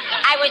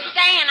 I was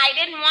saying I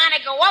didn't want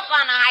to go up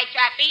on the high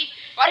trapeze,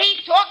 but he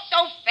talked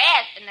so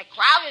fast, and the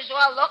crowd was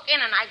all looking,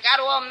 and I got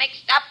all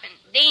mixed up, and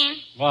Dean...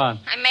 What?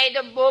 I made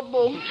a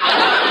boo-boo.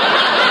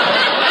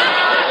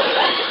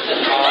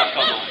 Oh,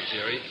 come on,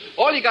 Jerry.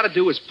 All you got to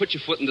do is put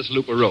your foot in this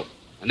loop of rope,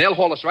 and they'll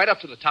haul us right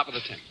up to the top of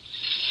the tent. And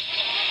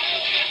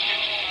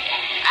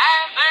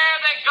there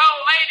they go,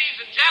 ladies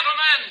and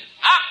gentlemen.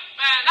 Up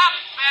and up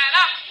and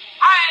up,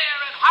 higher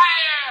and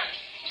higher.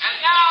 And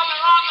now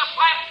they're on the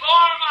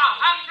platform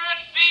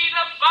 100 feet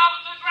above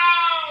the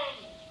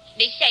ground.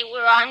 Did he say we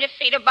were 100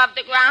 feet above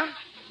the ground?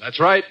 That's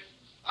right.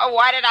 Oh,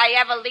 why did I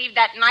ever leave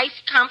that nice,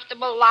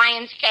 comfortable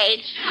lion's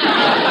cage?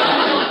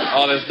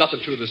 Oh, there's nothing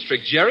to this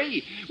trick,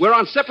 Jerry. We're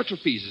on separate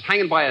trapezes,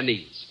 hanging by our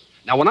knees.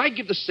 Now, when I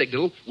give the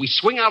signal, we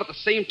swing out at the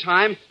same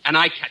time, and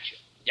I catch you.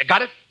 You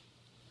got it?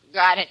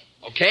 Got it.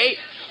 Okay,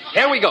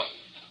 here we go.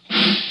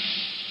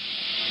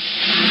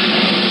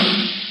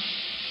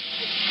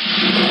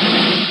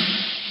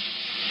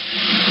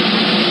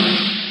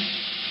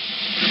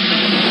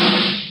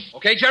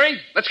 Okay, Jerry,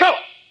 let's go.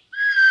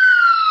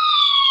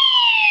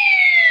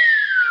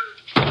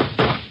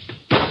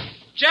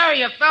 Jerry,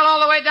 you fell all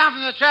the way down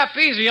from the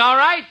trapeze. Are you all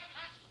right?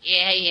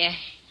 Yeah,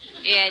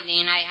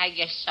 Dean, I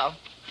guess so.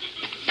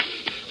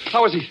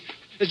 How is he?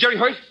 Is Jerry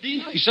hurt,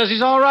 Dean? He says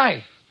he's all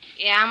right.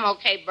 Yeah, I'm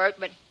okay, Bert,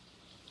 but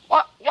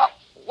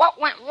What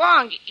went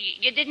wrong?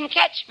 You didn't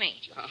catch me.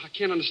 I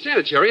can't understand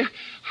it, Jerry.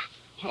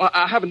 Well,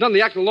 I haven't done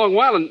the act in a long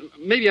while, and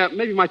maybe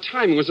my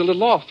timing was a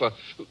little off.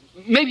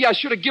 Maybe I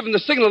should have given the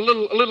signal a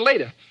little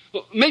later.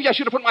 Maybe I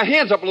should have put my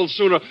hands up a little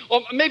sooner.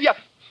 Or maybe I...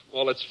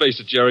 Well, let's face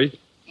it, Jerry.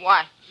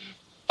 What?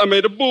 I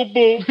made a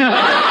boo-boo.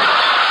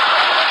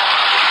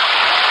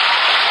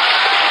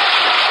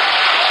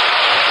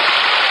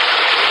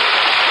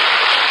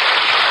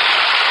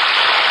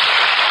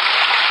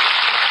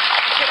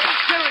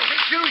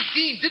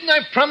 Dean, didn't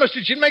I promise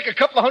that you'd make a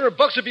couple of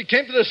 $100 if you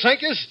came to the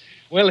circus?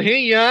 Well, here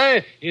you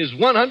are. Here's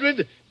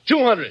 100,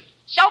 200.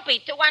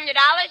 Soapy, $200?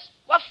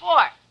 What for?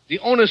 The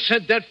owner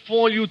said that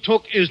fall you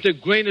took is the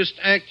greatest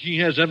act he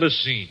has ever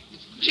seen.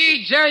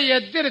 Gee, Jerry, you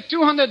did it.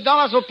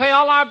 $200 will pay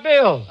all our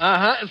bills.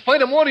 Uh-huh. And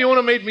furthermore, the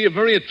owner made me a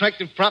very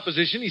attractive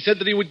proposition. He said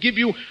that he would give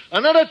you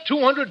another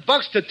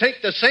 $200 to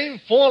take the same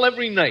fall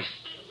every night.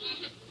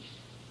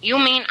 You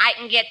mean I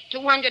can get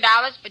 $200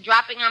 for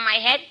dropping on my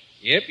head?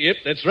 Yep,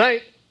 that's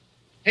right.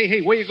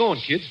 Hey, where you going,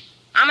 kid?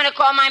 I'm going to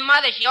call my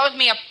mother. She owes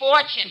me a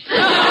fortune.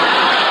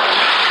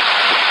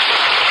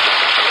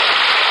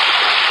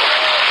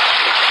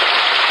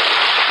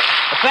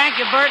 Thank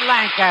you, Burt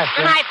Lancaster.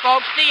 Good night,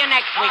 folks. See you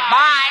next week.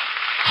 Bye.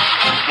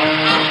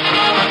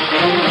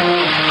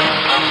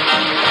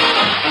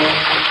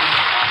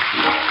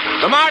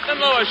 The Martin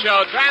Lewis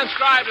Show,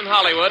 transcribed in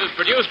Hollywood, is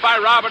produced by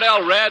Robert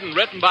L. Redd and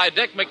written by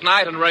Dick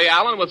McKnight and Ray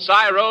Allen with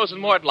Cy Rose and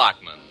Mort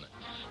Lockman.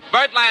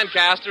 Burt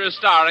Lancaster is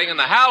starring in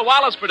the Hal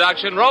Wallace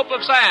production, Rope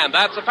of Sand.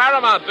 That's a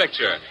Paramount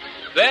picture.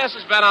 This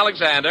is Ben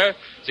Alexander,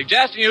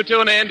 suggesting you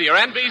tune in to your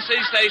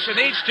NBC station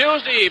each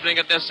Tuesday evening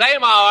at this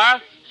same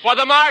hour for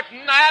the Martin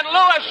and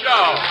Lewis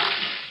Show.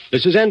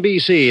 This is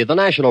NBC, the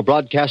national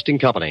broadcasting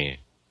company.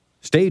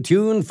 Stay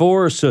tuned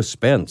for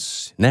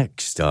Suspense,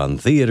 next on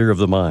Theater of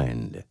the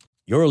Mind.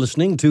 You're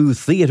listening to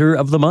Theater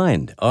of the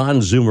Mind on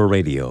Zoomer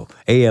Radio,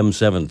 AM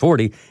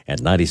 740 and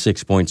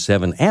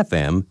 96.7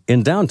 FM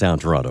in downtown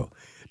Toronto.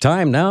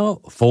 Time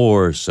now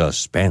for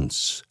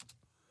Suspense.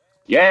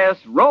 Yes,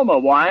 Roma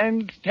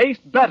wines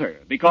taste better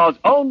because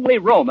only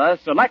Roma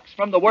selects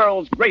from the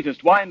world's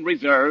greatest wine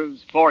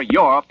reserves for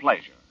your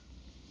pleasure.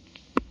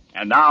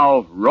 And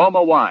now,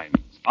 Roma Wines,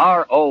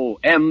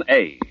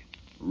 R-O-M-A.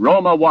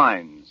 Roma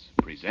Wines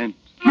present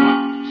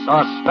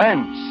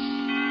Suspense.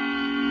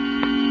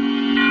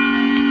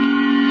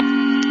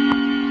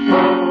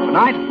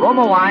 Tonight,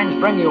 Roma Wines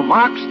bring you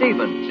Mark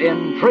Stevens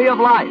in Tree of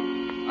Life,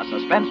 a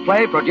suspense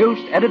play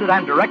produced, edited,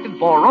 and directed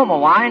for Roma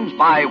Wines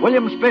by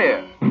William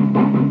Spear.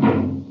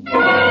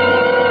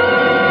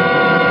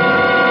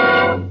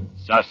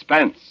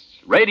 Suspense,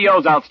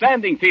 radio's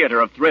outstanding theater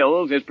of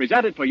thrills, is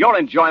presented for your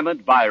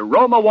enjoyment by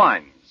Roma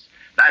Wines.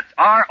 That's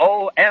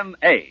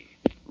R-O-M-A.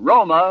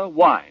 Roma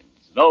Wines.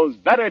 Those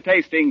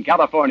better-tasting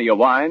California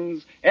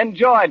wines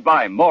enjoyed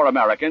by more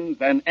Americans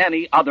than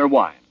any other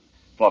wine.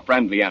 For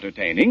friendly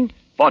entertaining,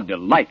 for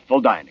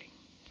delightful dining.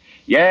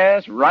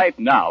 Yes, right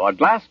now, a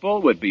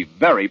glassful would be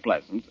very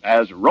pleasant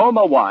as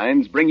Roma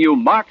Wines bring you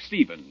Mark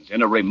Stevens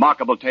in a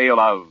remarkable tale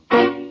of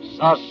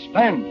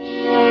suspense.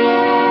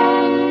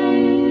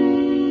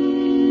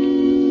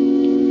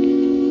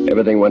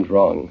 Everything went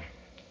wrong.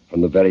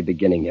 From the very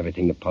beginning,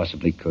 everything that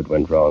possibly could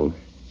went wrong.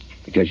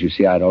 Because, you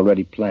see, I'd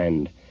already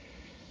planned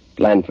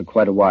for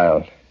quite a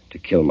while to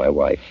kill my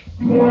wife.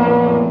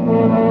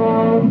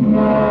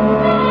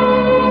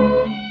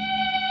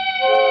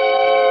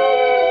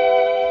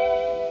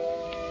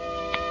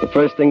 The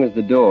first thing was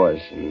the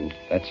doors, and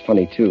that's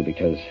funny, too,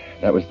 because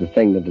that was the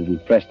thing that had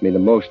impressed me the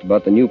most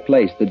about the new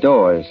place, the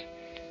doors.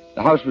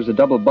 The house was a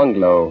double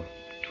bungalow,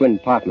 twin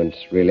apartments,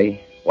 really,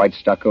 white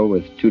stucco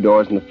with two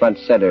doors in the front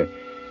center.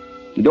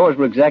 The doors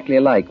were exactly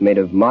alike, made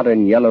of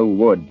modern yellow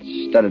wood,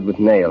 studded with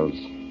nails.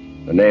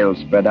 The nails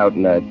spread out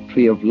in a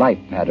Tree of Life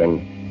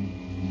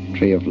pattern.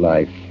 Tree of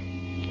Life.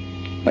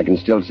 I can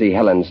still see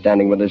Helen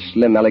standing with her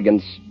slim,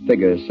 elegant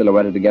figure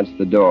silhouetted against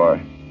the door,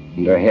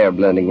 and her hair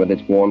blending with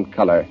its warm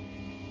color,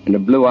 and her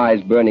blue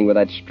eyes burning with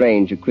that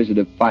strange,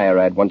 acquisitive fire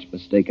I had once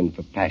mistaken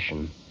for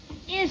passion.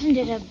 Isn't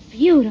it a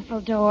beautiful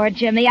door,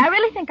 Jimmy? I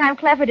really think I'm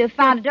clever to have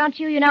found it, don't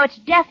you? You know, it's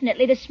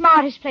definitely the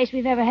smartest place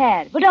we've ever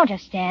had. Well, don't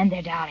just stand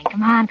there, darling.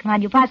 Come on.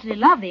 You'll possibly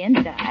love the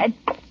inside.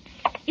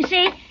 You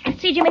see,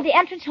 Jimmy, the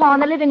entrance hall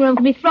and the living room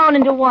can be thrown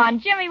into one.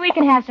 Jimmy, we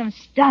can have some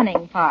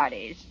stunning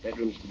parties.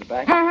 Bedrooms to the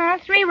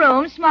back? 3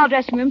 rooms, small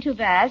dressing room, 2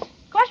 baths.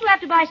 Of course, we'll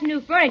have to buy some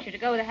new furniture to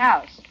go with the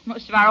house.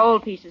 Most of our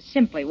old pieces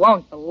simply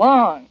won't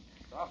belong.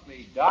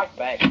 Awfully dark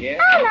back here.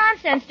 Oh,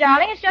 nonsense,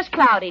 darling. It's just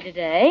cloudy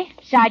today.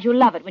 Besides, you'll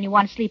love it when you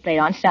want to sleep late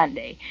on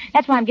Sunday.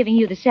 That's why I'm giving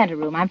you the center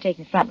room. I'm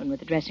taking the front one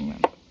with the dressing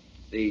room.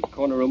 The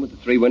corner room with the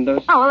 3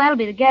 windows? Oh, well, that'll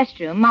be the guest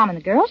room. Mom and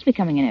the girls will be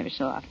coming in every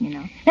so often, you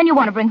know. Then you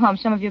want to bring home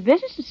some of your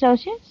business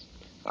associates.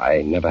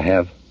 I never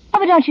have. Oh,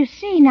 but don't you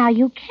see? Now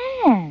you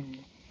can.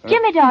 Huh?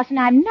 Jimmy Dawson,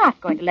 I'm not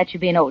going to let you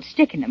be an old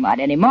stick in the mud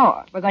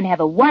anymore. We're going to have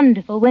a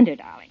wonderful winter,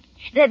 darling.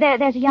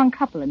 There's a young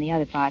couple in the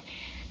other part.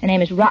 Their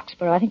name is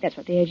Roxborough. I think that's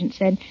what the agent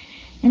said.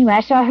 Anyway,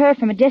 I saw her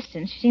from a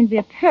distance. She seemed to be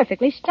a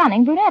perfectly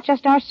stunning brunette,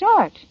 just our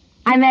sort.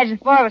 I imagine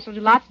 4 of us will do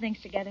lots of things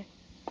together.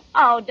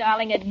 Oh,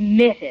 darling,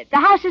 admit it. The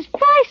house is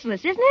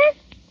priceless, isn't it?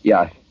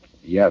 Yeah,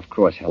 of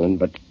course, Helen,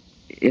 but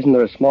isn't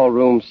there a small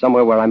room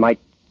somewhere where I might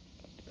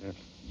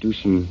do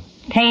some...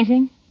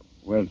 Painting?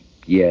 Well,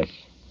 yes.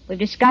 We've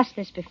discussed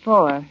this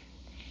before.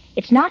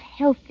 It's not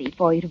healthy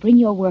for you to bring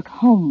your work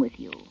home with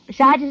you.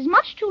 Besides, it's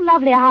much too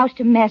lovely a house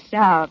to mess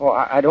up. Oh,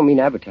 I don't mean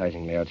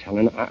advertising layouts,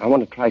 Helen. I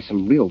want to try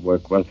some real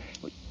work, well,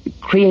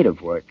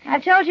 creative work.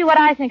 I've told you what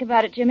I think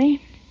about it,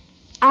 Jimmy.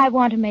 I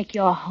want to make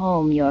your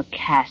home your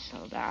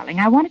castle, darling.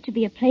 I want it to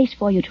be a place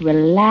for you to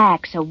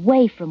relax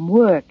away from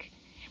work.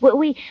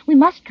 We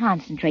must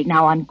concentrate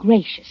now on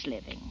gracious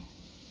living.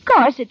 Of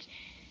course, it's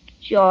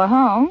your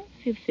home,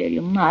 if you feel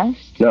you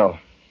must. No,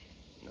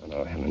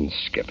 Helen,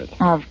 skip it.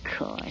 Of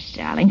course,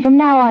 darling. From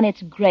now on,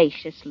 it's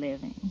gracious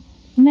living.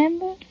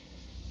 Remember?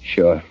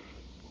 Sure.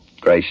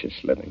 Gracious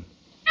living.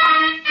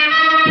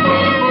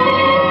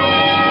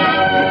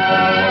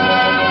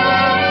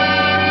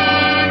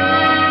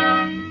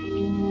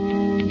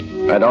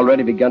 I'd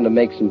already begun to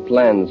make some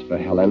plans for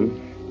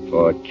Helen,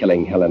 for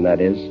killing Helen, that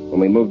is,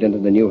 when we moved into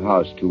the new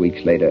house 2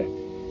 weeks later.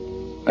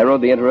 I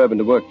rode the Interurban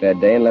to work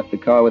that day and left the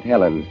car with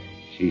Helen.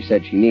 She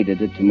said she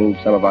needed it to move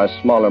some of our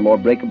smaller, more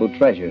breakable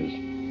treasures.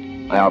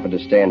 I offered to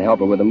stay and help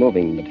her with the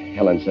moving, but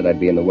Helen said I'd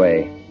be in the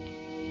way.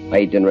 I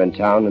ate dinner in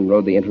town and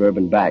rode the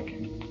Interurban back.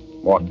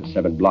 Walked the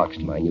 7 blocks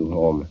to my new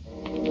home.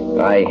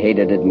 I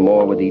hated it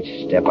more with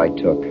each step I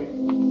took.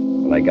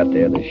 When I got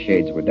there, the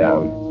shades were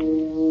down.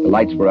 The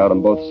lights were out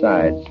on both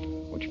sides,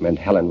 which meant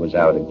Helen was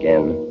out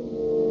again.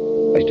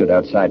 I stood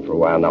outside for a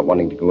while, not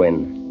wanting to go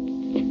in.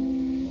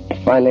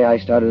 Finally, I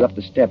started up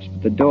the steps,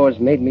 but the doors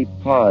made me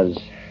pause.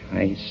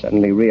 I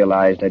suddenly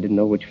realized I didn't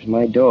know which was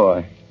my door.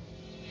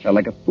 I felt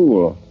like a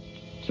fool.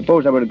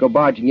 Suppose I were to go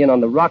barging in on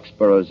the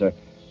Roxboroughs, or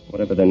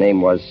whatever their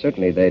name was.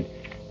 Certainly they'd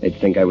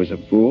think I was a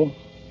fool.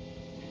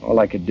 All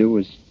I could do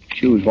was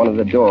choose one of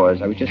the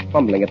doors. I was just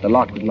fumbling at the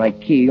lock with my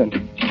key, and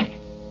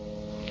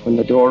when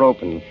the door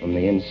opened from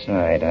the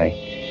inside,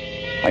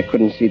 I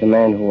couldn't see the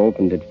man who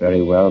opened it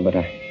very well, but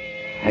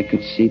I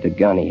could see the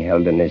gun he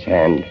held in his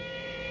hand.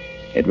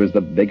 It was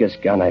the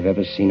biggest gun I've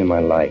ever seen in my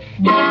life.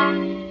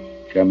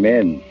 Come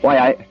in.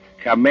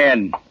 Come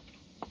in.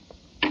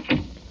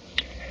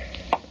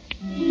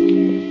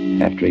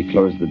 After he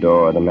closed the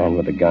door, the man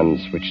with the gun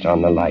switched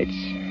on the lights.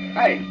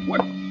 Hey,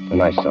 what?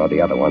 And I saw the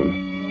other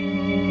one.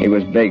 He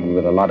was big,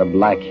 with a lot of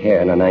black hair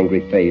and an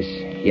angry face.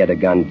 He had a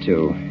gun,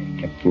 too.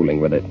 Kept fooling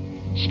with it,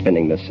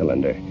 spinning the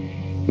cylinder.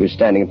 He was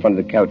standing in front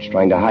of the couch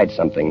trying to hide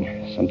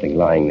something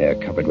lying there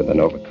covered with an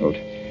overcoat.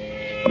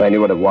 But I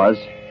knew what it was.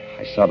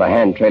 I saw the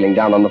hand trailing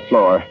down on the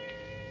floor.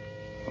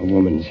 A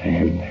woman's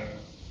hand.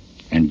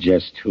 And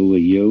just who are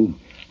you?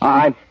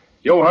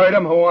 You heard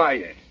him. Who are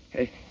you?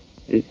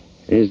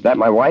 Is that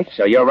my wife?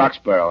 So you're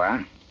Roxborough,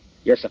 huh?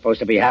 You're supposed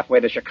to be halfway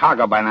to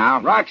Chicago by now.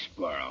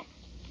 Roxborough?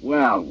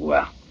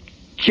 Well.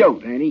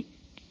 Cute, ain't he?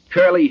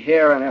 Curly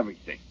hair and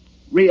everything.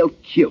 Real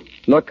cute.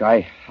 Look,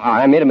 I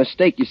made a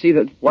mistake. You see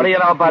that... What do you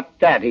know about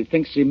that? He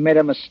thinks he made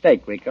a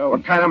mistake, Rico.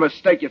 What kind of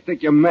mistake you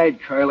think you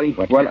made, Curly?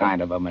 What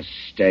kind of a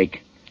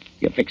mistake?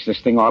 You fix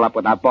this thing all up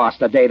with our boss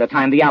the day, the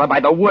time, the alibi,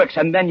 the works,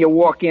 and then you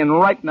walk in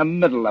right in the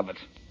middle of it.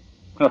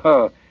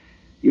 Oh,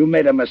 you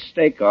made a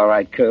mistake, all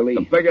right, Curly.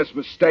 The biggest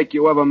mistake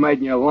you ever made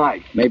in your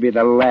life. Maybe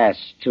the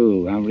last,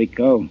 too, huh,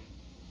 Rico?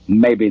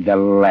 Maybe the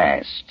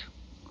last.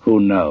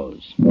 Who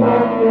knows?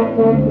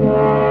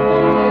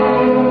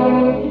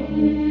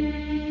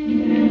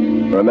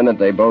 For a minute,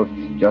 they both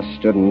just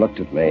stood and looked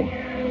at me.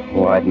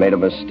 Oh, I'd made a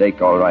mistake,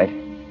 all right.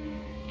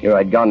 Here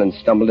I'd gone and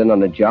stumbled in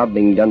on a job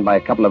being done by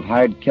a couple of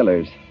hired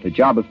killers. The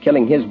job of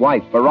killing his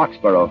wife for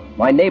Roxborough,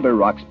 my neighbor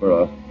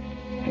Roxborough.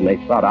 And they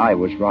thought I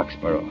was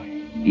Roxborough.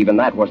 Even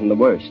that wasn't the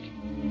worst.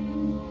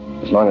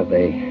 As long as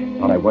they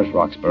thought I was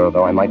Roxborough,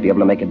 though, I might be able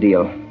to make a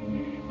deal.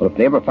 But if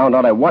they ever found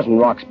out I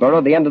wasn't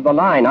Roxborough, the end of the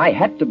line, I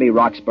had to be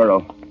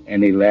Roxborough.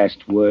 Any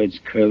last words,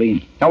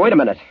 Curly? Now, wait a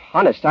minute.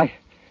 Honest, I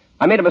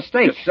made a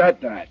mistake. You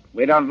said that.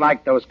 We don't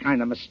like those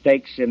kind of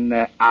mistakes in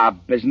our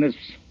business.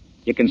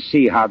 You can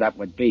see how that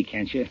would be,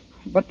 can't you?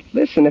 But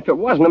listen, if it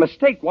wasn't a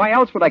mistake, why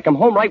else would I come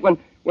home right when...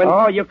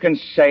 Oh, you can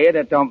say it.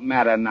 It don't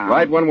matter now.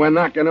 Right when we're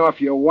knocking off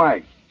your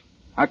wife.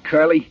 Huh,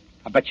 Curly?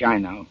 I bet you I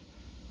know.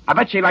 I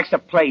bet she likes to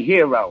play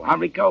hero, huh,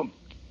 Rico?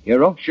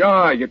 Hero?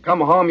 Sure. You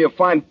come home, you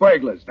find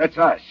burglars. That's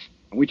us.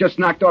 And we just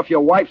knocked off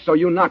your wife, so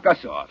you knock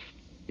us off.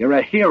 You're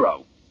a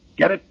hero.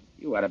 Get it?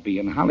 You ought to be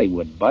in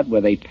Hollywood, Bud,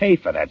 where they pay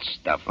for that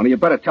stuff. Only you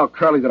better tell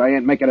Curly that I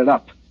ain't making it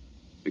up.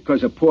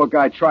 Because a poor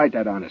guy tried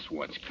that on us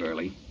once,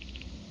 Curly.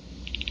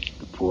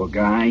 The poor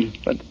guy.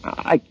 But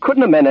I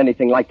couldn't have meant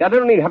anything like that. I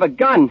don't even have a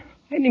gun.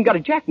 I ain't even got a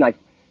jackknife.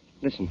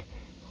 Listen,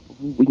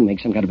 we can make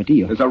some kind of a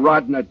deal. There's a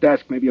rod in the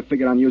desk. Maybe you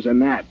figured on using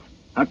that.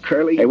 Huh,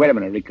 Curly? Hey, wait a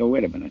minute, Rico.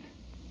 Wait a minute.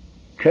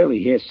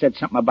 Curly here said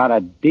something about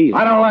a deal.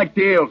 I don't like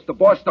deals. The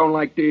boss don't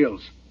like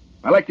deals.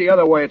 I like the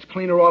other way. It's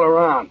cleaner all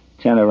around.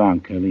 Turn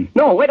around, Curly.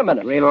 No, wait a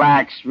minute.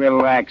 Relax.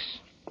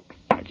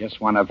 I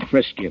just want to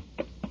frisk you.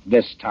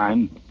 This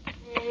time.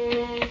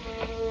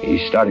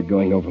 He started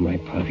going over my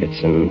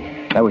pockets, and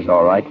that was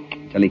all right,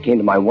 till he came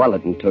to my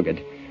wallet and took it.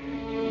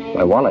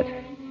 My wallet?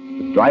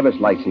 With driver's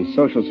license,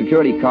 social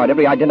security card,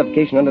 every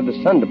identification under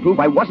the sun to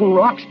prove I wasn't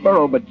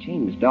Roxborough, but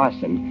James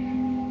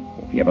Dawson.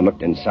 If he ever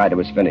looked inside, it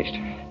was finished.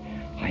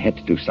 I had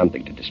to do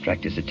something to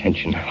distract his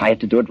attention. I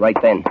had to do it right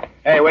then.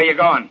 Hey, where you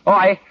going? Oh,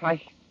 I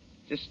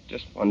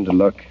just wanted to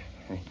look.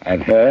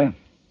 At her?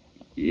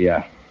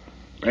 Yeah.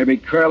 Maybe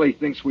Curly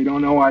thinks we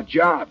don't know our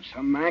jobs,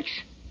 huh, Max?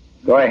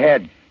 Go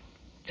ahead.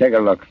 Take a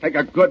look. Take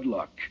a good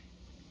look.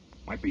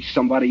 Might be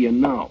somebody you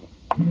know.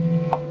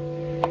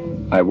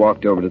 I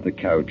walked over to the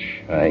couch.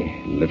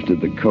 I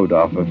lifted the coat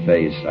off her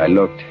face. I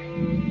looked.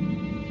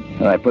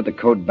 And I put the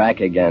coat back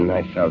again.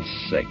 I felt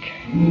sick.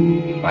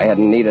 I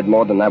hadn't needed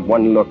more than that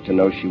one look to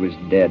know she was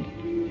dead.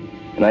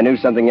 And I knew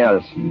something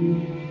else.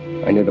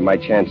 I knew that my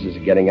chances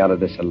of getting out of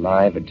this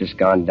alive had just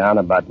gone down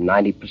about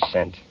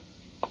 90%.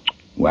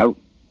 Well,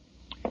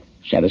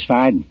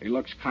 satisfied? He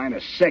looks kind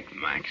of sick,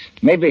 Max.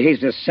 Maybe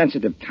he's the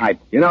sensitive type.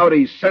 You know,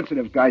 these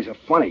sensitive guys are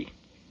funny.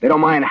 They don't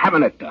mind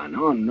having it done.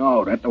 Oh,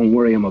 no, that don't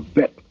worry him a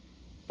bit.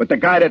 But the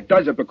guy that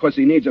does it because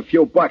he needs a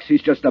few bucks,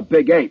 he's just a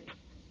big ape.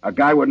 A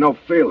guy with no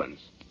feelings.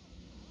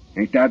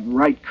 Ain't that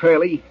right,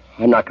 Curly?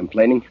 I'm not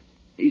complaining.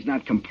 He's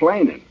not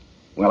complaining.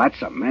 Well, that's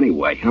something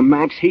anyway, huh,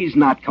 Max? He's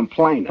not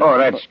complaining. Oh,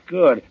 that's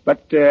good.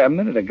 But a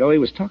minute ago, he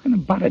was talking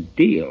about a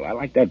deal. I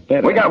like that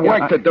better. We got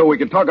work to do. We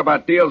can talk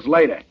about deals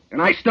later.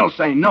 And I still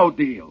say no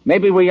deal.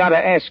 Maybe we ought to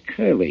ask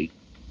Curly.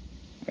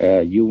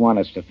 You want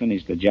us to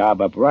finish the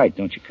job up right,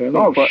 don't you, Curly?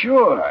 Oh,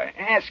 sure.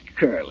 Ask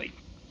Curly.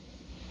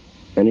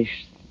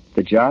 Finish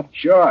the job?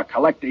 Sure.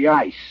 Collect the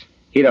ice.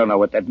 He don't know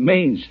what that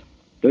means.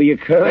 Do you,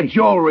 Curly? The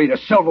jewelry, the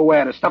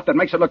silverware, the stuff that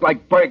makes it look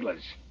like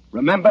burglars.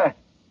 Remember?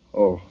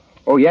 Oh,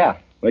 yeah.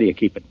 Where do you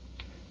keep it?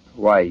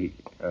 Why,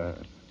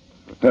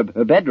 her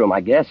bedroom,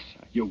 I guess.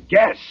 You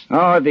guess?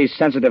 Oh, these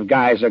sensitive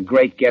guys are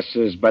great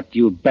guessers, but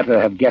you better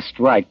have guessed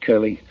right,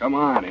 Curly. Come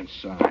on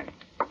inside.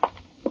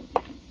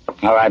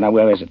 All right, now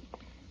where is it?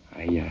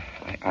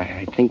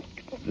 I think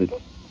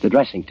the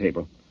dressing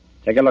table.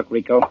 Take a look,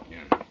 Rico.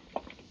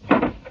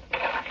 Yeah.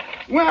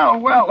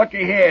 Well,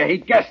 looky here. He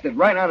guessed it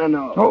right on the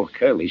nose. Oh,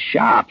 Curly,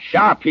 sharp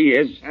he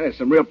is. And there's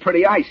some real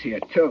pretty ice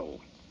here, too.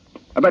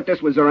 I bet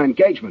this was her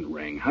engagement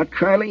ring, huh,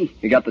 Curly?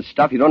 You got the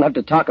stuff. You don't have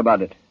to talk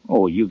about it.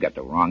 Oh, you got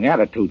the wrong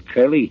attitude,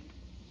 Curly.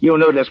 You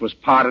knew this was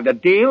part of the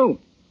deal.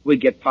 We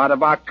get part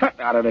of our cut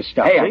out of this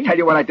stuff. Hey, I tell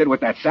you what I did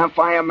with that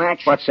sapphire,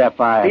 Max. What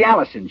sapphire? The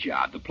Allison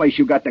job, the place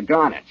you got the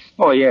garnets.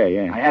 Oh,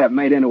 yeah. I had it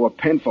made into a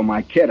pin for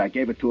my kid. I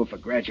gave it to her for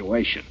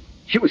graduation.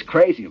 She was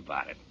crazy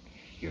about it.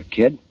 Your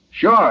kid?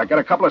 Sure, I got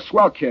a couple of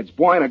swell kids,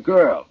 boy and a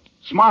girl.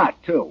 Smart,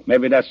 too.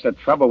 Maybe that's the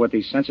trouble with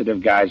these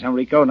sensitive guys, huh,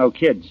 Rico? No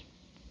kids.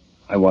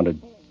 I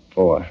wanted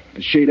 4.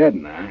 She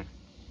didn't, huh?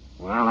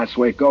 Well, that's the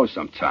way it goes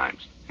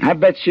sometimes. I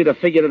bet she'd have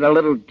figured it a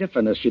little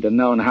different if she'd have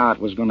known how it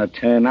was going to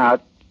turn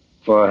out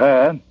for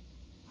her.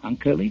 Huh,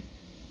 Curly?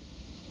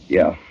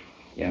 Yeah,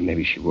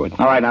 maybe she would.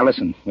 All right, now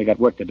listen. We got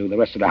work to do, the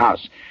rest of the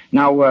house.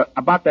 Now,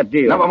 about that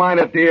deal. Never mind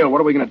the deal.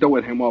 What are we going to do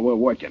with him while we're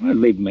working? Well,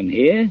 leave him in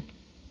here.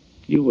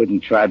 You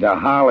wouldn't try to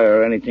holler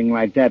or anything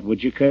like that,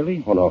 would you,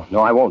 Curly? Oh, no,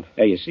 I won't.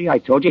 There, you see, I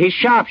told you. He's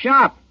sharp.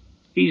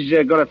 He's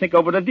going to think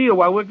over the deal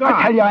while we're gone.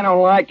 I tell you, I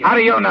don't like it. How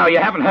do you know? You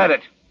haven't heard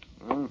it.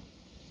 Oh.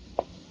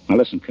 Now,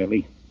 listen,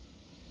 Curly.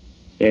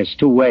 There's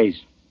 2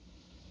 ways.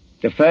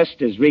 The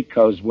first is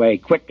Rico's way,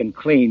 quick and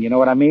clean. You know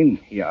what I mean?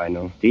 Yeah, I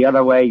know. The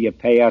other way, you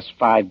pay us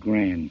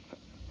 $5,000.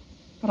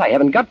 But I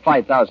haven't got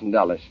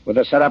 $5,000. With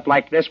a setup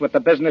like this, with the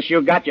business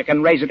you got, you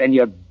can raise it, and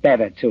you're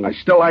better, too. I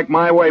still like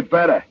my way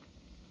better.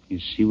 You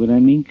see what I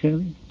mean,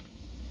 Curly?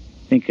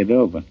 Think it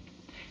over.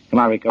 Come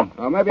on, Rico.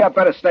 Maybe I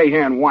better stay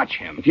here and watch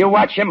him. If you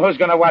watch him, who's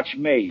going to watch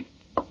me?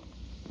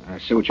 I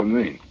see what you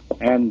mean.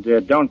 And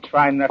don't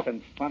try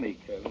nothing funny,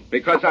 Curly.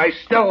 Because I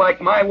still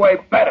like my way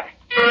better.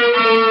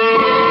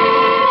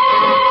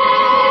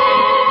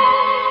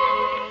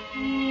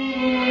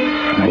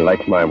 I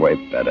like my way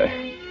better.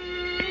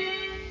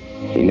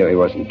 He knew he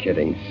wasn't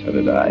kidding. So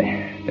did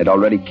I. They'd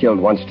already killed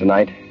once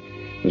tonight.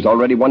 There was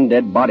already one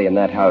dead body in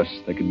that house.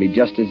 There could be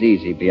just as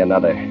easy be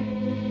another.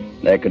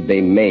 There could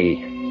be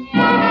me.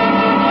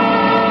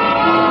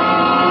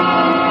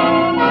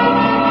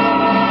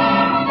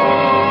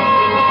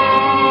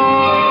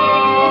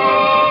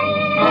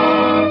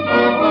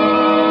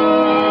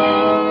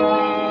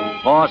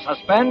 For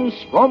Suspense,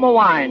 Roma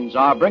Wines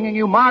are bringing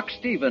you Mark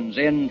Stevens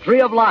in Tree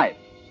of Life.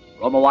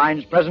 Roma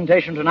Wines'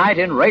 presentation tonight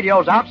in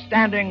radio's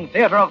outstanding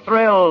theater of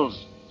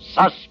thrills,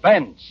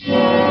 Suspense.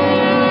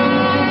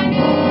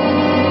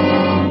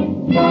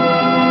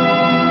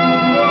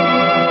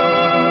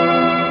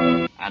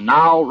 And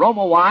now,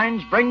 Roma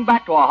Wines bring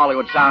back to our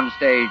Hollywood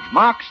soundstage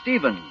Mark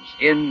Stevens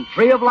in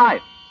Tree of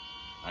Life,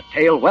 a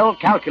tale well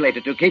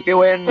calculated to keep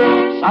you in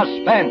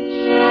suspense.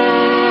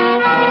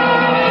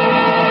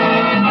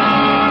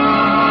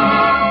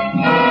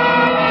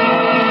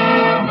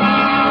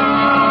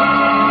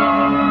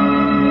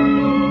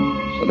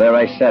 So there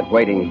I sat,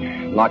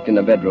 waiting, locked in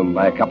a bedroom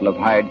by a couple of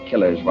hired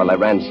killers while I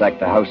ransacked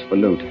the house for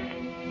loot.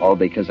 All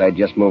because I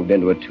just moved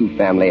into a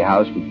 2-family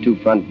house with 2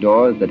 front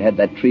doors that had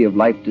that Tree of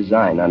Life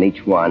design on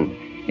each one,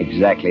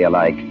 exactly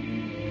alike.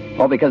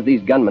 All because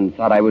these gunmen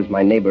thought I was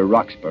my neighbor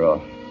Roxborough,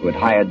 who had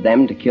hired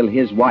them to kill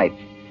his wife.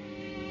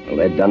 Well,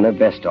 they'd done their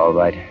best, all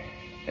right.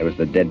 There was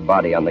the dead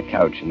body on the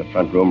couch in the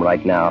front room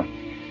right now.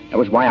 That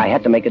was why I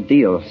had to make a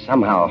deal,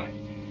 somehow.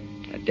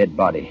 A dead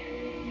body.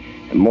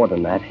 And more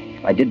than that,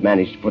 if I did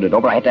manage to put it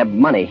over, I had to have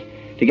money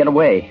to get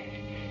away.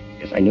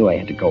 Because I knew I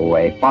had to go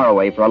away, far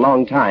away, for a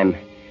long time.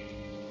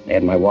 They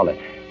had my wallet.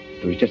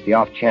 There was just the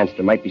off chance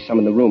there might be some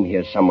in the room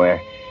here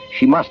somewhere.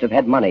 She must have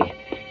had money.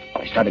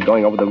 I started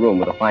going over the room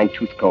with a fine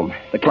tooth comb.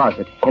 The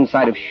closet,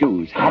 inside of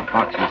shoes, hat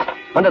boxes,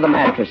 under the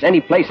mattress,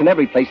 any place and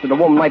every place that a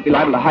woman might be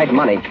liable to hide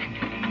money.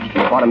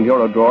 In the bottom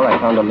bureau drawer, I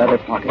found a leather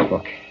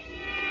pocketbook.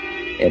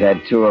 It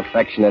had 2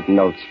 affectionate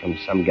notes from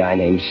some guy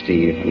named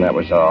Steve, and that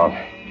was all.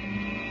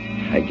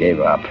 I gave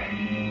up.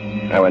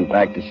 I went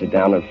back to sit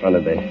down in front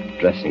of the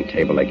dressing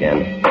table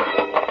again.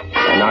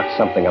 I knocked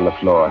something on the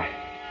floor.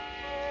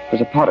 It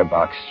was a powder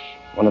box,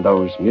 one of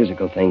those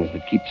musical things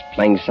that keeps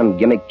playing some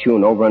gimmick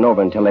tune over and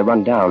over until they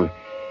run down.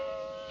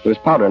 There was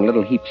powder in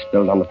little heaps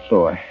spilled on the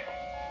floor.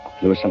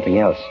 There was something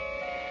else.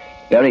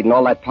 Buried in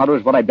all that powder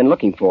is what I'd been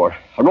looking for.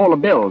 A roll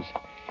of bills.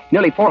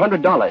 Nearly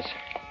 $400.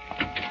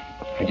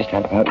 I just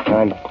had about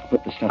time to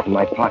put the stuff in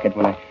my pocket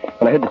when I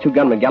heard the 2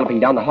 gunmen galloping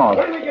down the hall.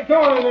 What are you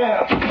doing in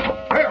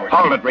there?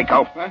 Hold it,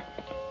 Rico. Huh?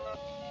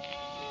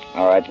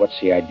 All right, what's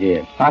the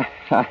idea?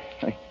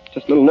 I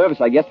just a little nervous,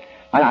 I guess.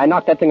 I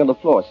knocked that thing on the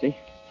floor, see?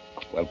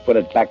 Well, put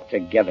it back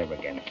together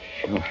again.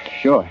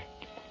 Sure.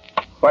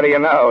 What do you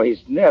know?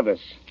 He's nervous.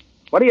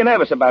 What are you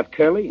nervous about,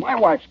 Curly? My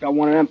wife's got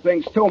one of them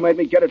things, too. Made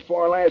me get it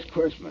for her last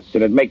Christmas.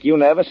 Did it make you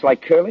nervous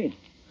like Curly?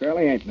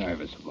 Curly ain't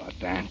nervous about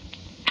that.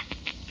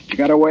 You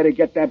got a way to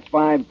get that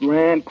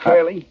 $5,000,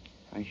 Curly?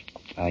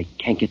 I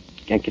can't get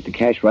the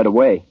cash right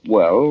away.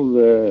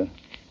 Well,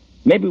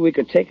 maybe we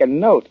could take a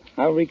note.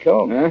 Huh,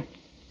 Rico?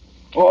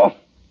 Huh?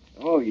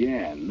 Oh,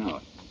 yeah,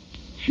 note.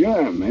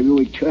 Sure, maybe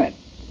we could.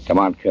 Come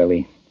on,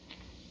 Curly.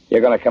 You're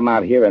going to come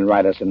out here and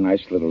write us a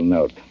nice little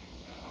note.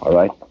 All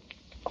right.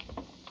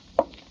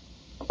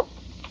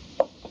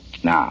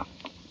 Now,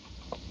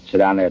 sit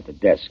down there at the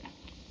desk.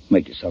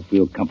 Make yourself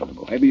real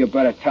comfortable. Maybe you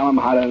better tell him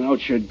how the note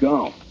should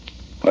go.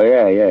 Oh,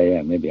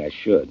 yeah. Maybe I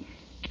should.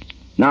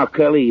 Now,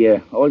 Curly,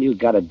 all you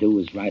got to do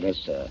is write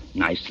us a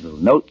nice little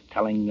note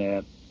telling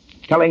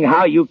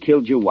how you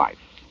killed your wife.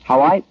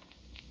 How I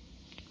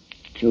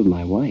killed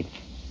my wife?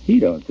 He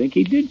don't think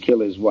he did kill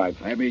his wife.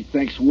 Maybe he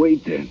thinks we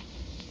did.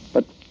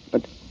 But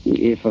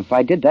if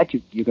I did that,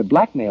 you could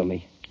blackmail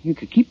me. You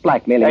could keep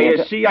blackmailing me.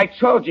 You see, I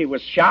told you he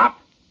was sharp.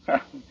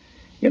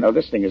 You know,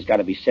 this thing has got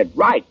to be said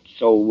right,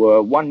 so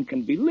one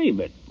can believe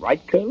it. Right,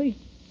 Curly?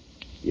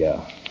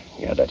 Yeah,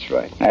 that's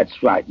right.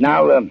 That's right.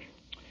 Now,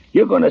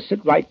 you're going to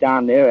sit right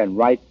down there and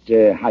write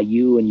how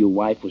you and your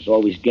wife was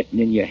always getting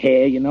in your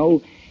hair, you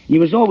know. You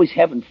was always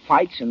having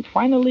fights, and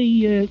finally,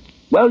 you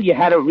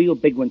had a real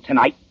big one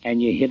tonight,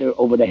 and you hit her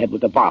over the head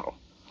with a bottle.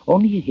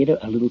 Only you hit her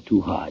a little too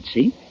hard,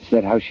 see? Is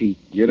that how she...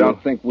 You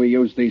don't think we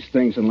use these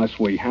things unless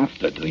we have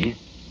to, do you?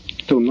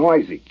 It's too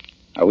noisy.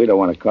 We don't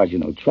want to cause you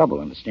no trouble,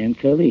 understand,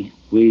 Curly?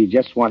 We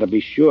just want to be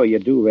sure you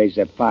do raise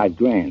that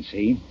 $5,000,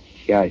 see?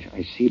 Yeah,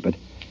 I see, but...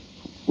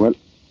 Well,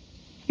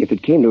 if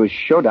it came to a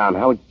showdown,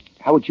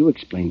 how would you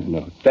explain the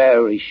note?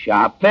 Very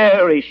sharp,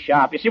 very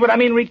sharp. You see what I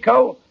mean,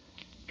 Rico?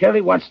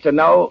 Curly wants to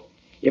know,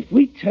 if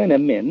we turn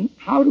him in,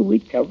 how do we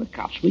tell the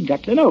cops we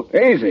got the note?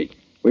 Easy.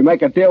 We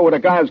make a deal with a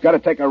guy who's got to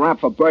take a rap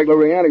for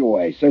burglary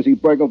anyway. Says he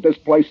burgled this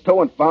place,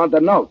 too, and found the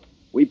note.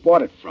 We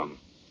bought it from him.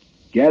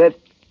 Get it?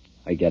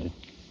 I get it.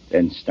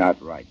 Then start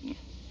writing.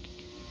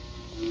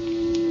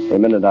 For a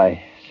minute,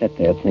 I sat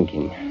there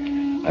thinking.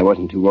 I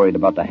wasn't too worried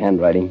about the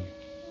handwriting.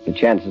 The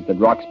chances that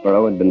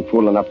Roxborough had been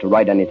fool enough to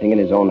write anything in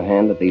his own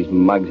hand that these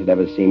mugs had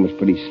ever seen was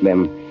pretty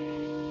slim.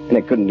 And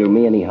it couldn't do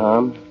me any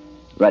harm,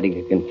 writing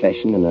a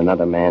confession in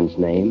another man's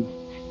name.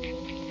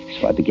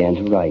 So I began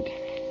to write.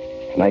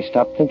 And I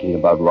stopped thinking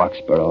about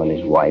Roxborough and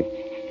his wife.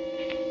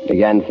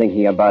 Began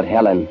thinking about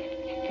Helen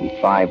and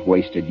 5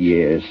 wasted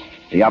years.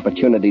 The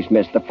opportunities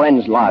missed, the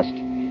friends lost,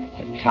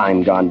 the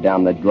time gone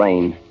down the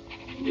drain.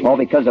 All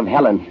because of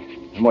Helen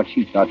and what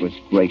she thought was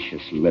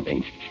gracious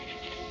living.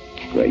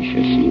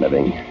 Gracious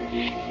living.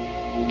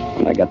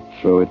 When I got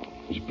through it,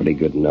 it was a pretty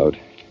good note.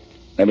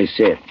 Let me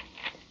see it.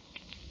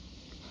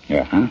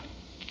 Uh-huh.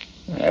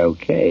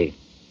 Okay.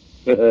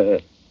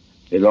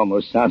 It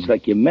almost sounds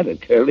like you meant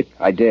it, Curly.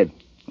 I did.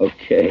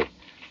 Okay.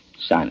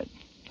 Sign it.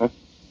 Huh?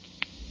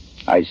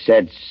 I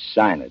said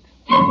sign it.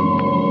 Sign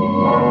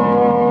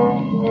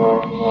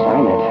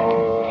it?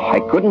 I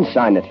couldn't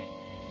sign it.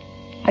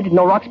 I didn't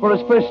know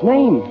Roxborough's first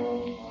name.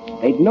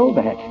 They'd know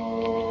that.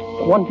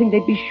 The one thing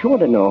they'd be sure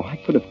to know. I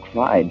could have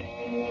cried.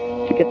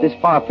 To get this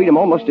far, freedom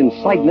almost in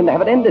sight, and then to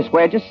have it end this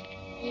way, I just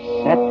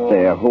sat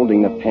there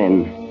holding the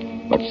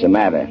pen. What's the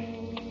matter?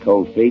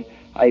 Cold feet?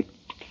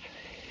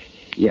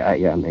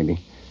 Yeah, maybe.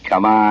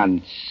 Come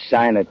on,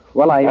 sign it.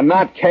 Well, And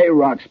not K.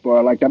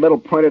 Roxborough, like that little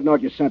printed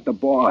note you sent the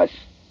boss.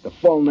 The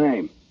full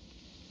name.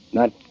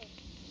 Not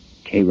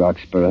K.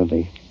 Roxborough,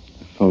 the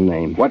full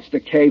name. What's the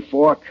K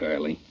for,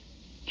 Curly?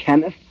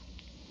 Kenneth?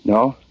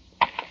 No.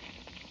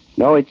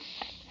 No, it's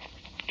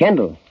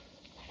Kendall.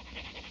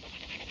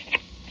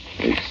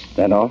 Is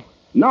that all?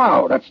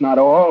 No, that's not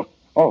all.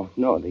 Oh,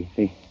 no, the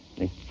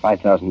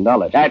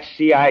 $5,000. That's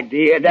the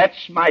idea.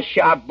 That's my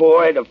shop,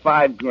 boy, the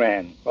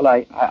 $5,000. Well,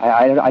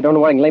 I don't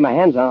know where I can lay my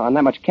hands on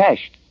that much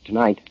cash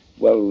tonight.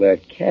 Well,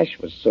 cash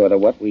was sort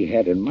of what we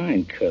had in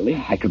mind, Curly.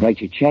 I could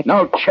write you a check.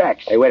 No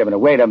checks. Hey, wait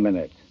a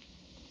minute.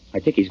 I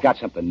think he's got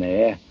something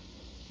there.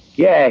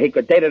 Yeah, he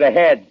could date it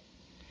ahead.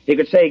 He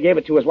could say he gave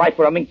it to his wife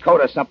for a mink coat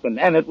or something,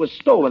 and it was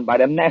stolen by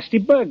them nasty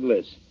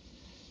burglars.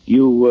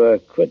 You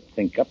could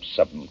think up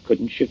something,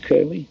 couldn't you,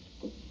 Curly?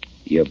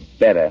 You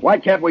better. Why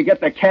can't we get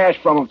the cash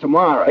from him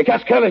tomorrow?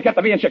 Because Curly's got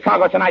to be in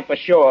Chicago tonight for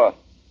sure.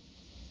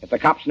 If the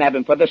cops nab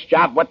him for this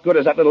job, what good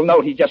is that little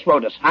note he just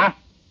wrote us, huh?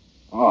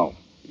 Oh,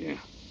 yeah.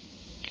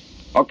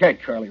 Okay,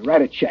 Curly,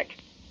 write a check.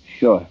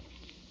 Sure.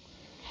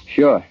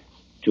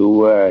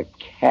 To,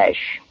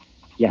 cash.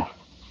 Yeah.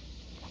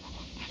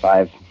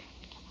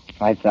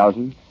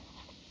 5,000.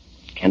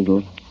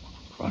 Kendall,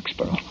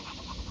 Roxborough.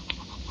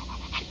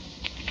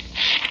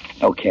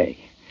 Okay.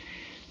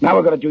 Now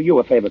we're going to do you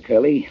a favor,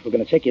 Curly. We're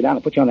going to take you down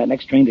and put you on that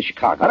next train to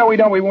Chicago. How do we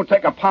know we won't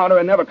take a pounder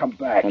and never come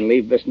back? And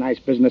leave this nice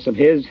business of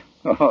his?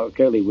 Oh,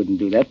 Curly wouldn't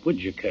do that, would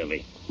you,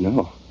 Curly?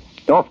 No,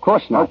 of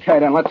course not. Okay,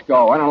 then let's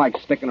go. I don't like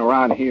sticking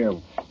around here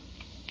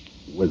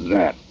with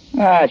that.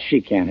 She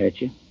can't hurt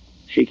you.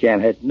 She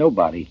can't hurt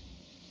nobody.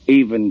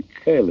 Even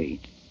Curly,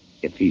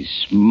 if he's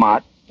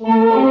smart.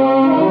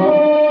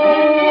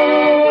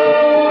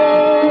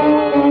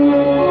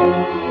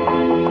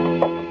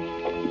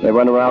 They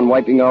run around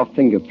wiping off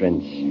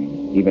fingerprints,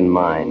 even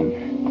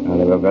mine. Well,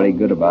 they were very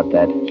good about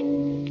that.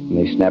 And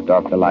they snapped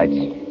off the lights,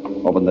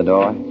 opened the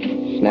door,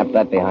 snapped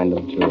that behind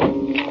them, too.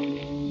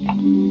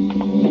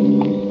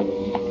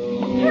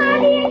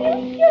 Harvey, are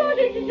you sure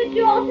this is the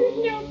Dawson's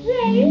new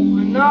place?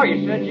 No,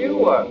 you said you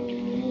were.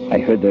 I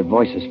heard their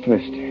voices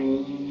first.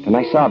 Then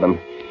I saw them.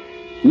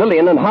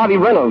 Lillian and Harvey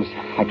Reynolds.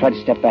 I tried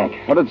to step back,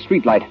 out of the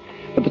streetlight,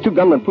 but the two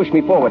gunmen pushed me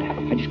forward.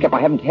 I just kept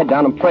my head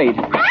down and prayed.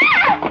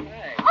 Ah!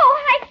 Oh,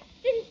 I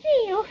didn't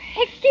see you.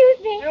 Excuse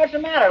me. Hey, what's the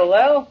matter,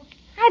 Lil?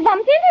 I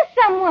bumped into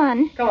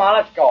someone. Come on,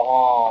 let's go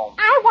home.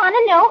 I want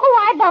to know who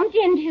I bumped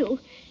into.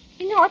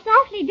 You know, it's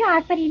awfully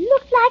dark, but he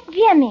looks like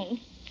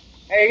Jimmy.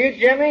 Hey, you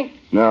Jimmy?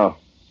 No.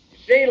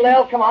 See,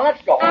 Lil, come on,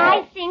 let's go home.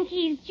 I think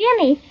he's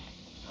Jimmy.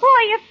 Who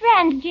are your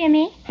friends,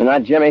 Jimmy? They're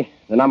not Jimmy.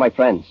 They're not my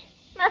friends.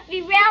 Must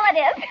be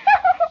relatives.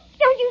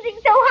 Don't you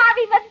think so,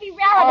 Harvey? Must be Oh,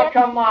 relatives.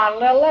 come on,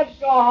 Lil, let's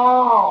go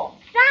home.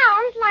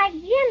 Sounds like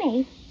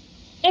Jimmy.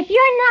 If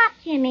you're not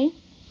Jimmy,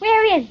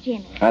 where is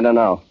Jimmy? I don't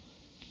know.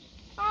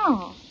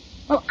 Oh.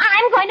 Well,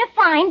 I'm going to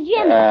find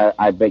Jimmy.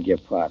 I beg your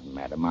pardon,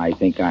 madam. I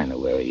think I know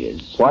where he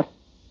is. What?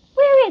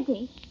 Where is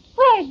he?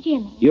 Where's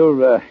Jimmy?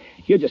 You're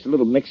just a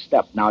little mixed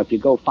up. Now, if you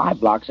go 5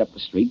 blocks up the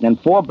street, then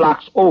 4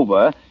 blocks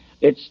over,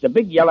 it's the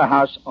big yellow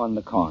house on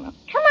the corner.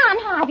 Come on,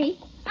 Harvey.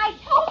 I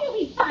told you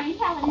we'd find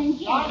Helen and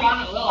Jimmy. Hold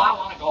on, Lil, I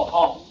want to go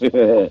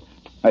home.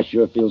 I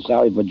sure feel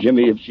sorry for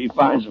Jimmy if she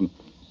finds him.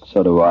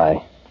 So do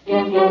I.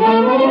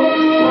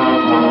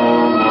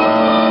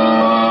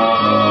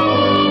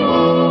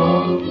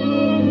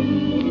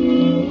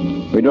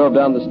 We drove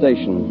down the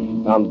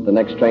station, found that the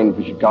next train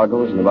for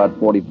Chicago was in about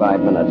 45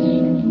 minutes.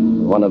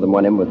 One of them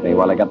went in with me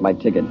while I got my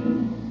ticket.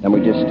 Then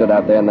we just stood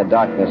out there in the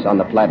darkness on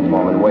the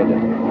platform and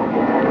waited.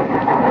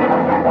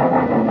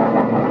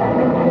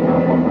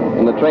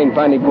 When the train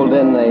finally pulled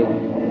in, they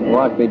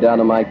walked me down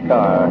to my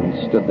car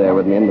and stood there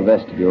with me in the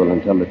vestibule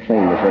until the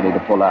train was ready to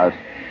pull out.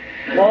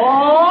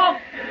 Bob!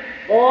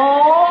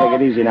 Take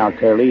it easy now,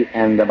 Curly.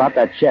 And about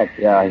that check,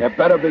 It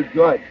better be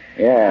good.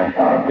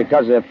 Yeah,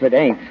 because if it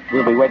ain't,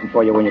 we'll be waiting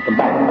for you when you come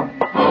back.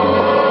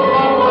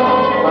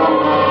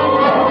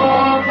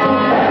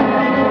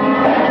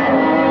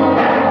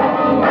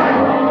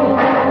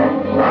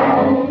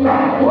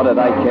 What did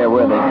I care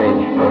where they'd be?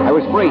 I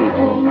was free.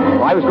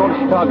 Well, I was going to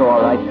Chicago,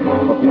 all right.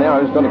 But from there,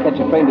 I was going to catch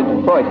a train to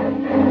Detroit.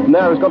 From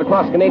there, I was going to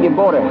cross the Canadian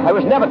border. I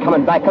was never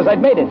coming back because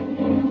I'd made it.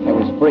 I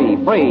was free.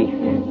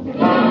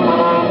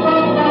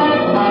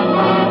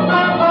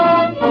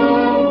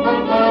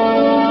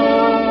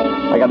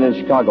 I got into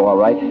Chicago, all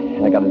right.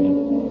 And I got a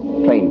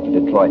train for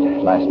Detroit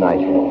last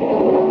night.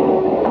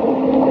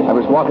 I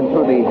was walking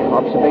through the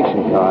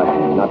observation car,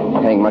 not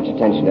paying much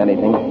attention to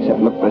anything, except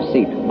look for a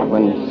seat,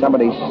 when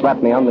somebody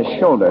slapped me on the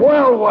shoulder.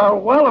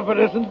 Well, if it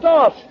isn't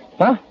Dawson.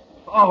 Huh?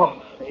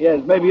 Oh,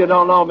 yes, maybe you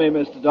don't know me,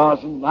 Mr.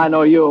 Dawson. I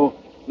know you,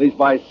 at least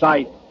by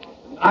sight.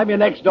 I'm your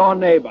next-door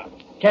neighbor,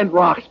 Kent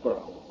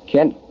Roxborough.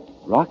 Kent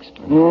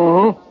Roxborough?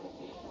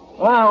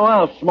 Mm-hmm.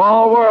 Well,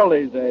 small world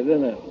these days,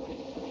 isn't it?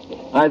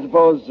 I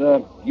suppose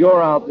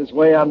you're out this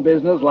way on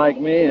business like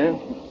me, eh?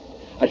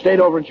 I stayed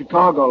over in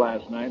Chicago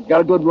last night.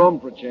 Got a good room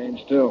for a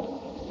change, too.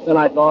 Then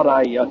I thought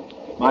I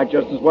might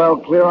just as well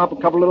clear up a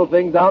couple little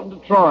things out in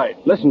Detroit.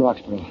 Listen,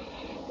 Roxborough,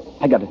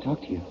 I got to talk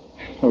to you.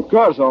 Of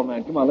course, old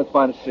man. Come on, let's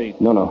find a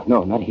seat. No,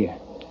 not here.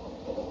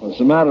 What's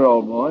the matter,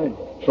 old boy?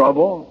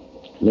 Trouble?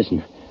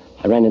 Listen,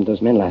 I ran into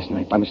those men last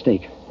night by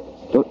mistake.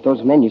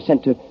 Those men you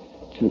sent to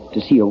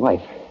see your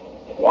wife.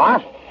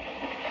 What?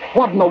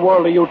 What in the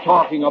world are you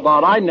talking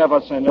about? I never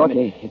sent any...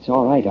 Okay, it's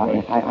all right.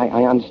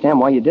 I understand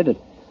why you did it.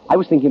 I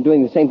was thinking of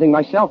doing the same thing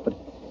myself, but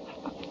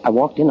I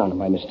walked in on them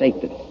by mistake.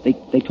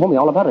 They told me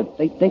all about it.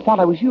 They thought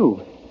I was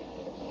you.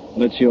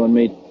 Let's you and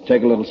me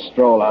take a little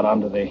stroll out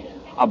onto the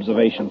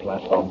observation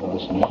platform to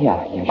listen.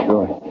 Yeah,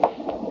 sure.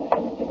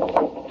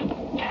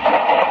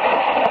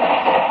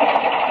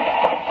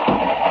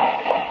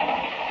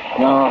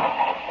 Now,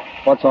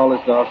 what's all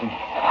this, Dawson?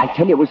 I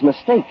tell you, it was a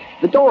mistake.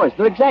 The doors,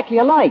 they're exactly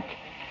alike.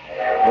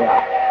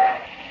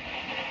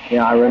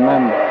 Yeah, I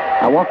remember.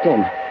 I walked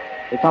in.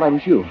 They thought I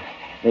was you.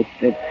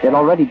 They'd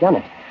already done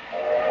it.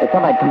 They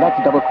thought I'd come back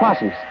to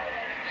double-cross us.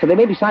 So they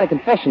made me sign a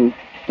confession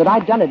that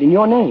I'd done it in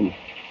your name.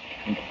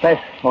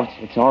 Confession? Oh,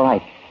 it's all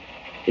right.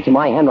 It's in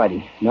my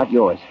handwriting, not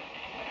yours.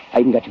 I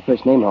even got your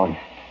first name wrong.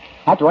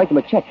 I had to write them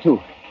a check, too.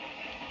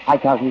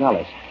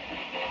 $5,000.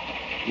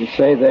 You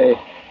say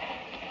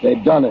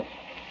they'd done it.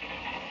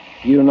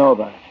 You know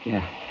that.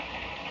 Yeah.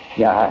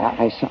 Yeah,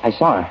 I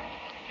saw her.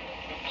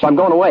 So I'm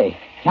going away.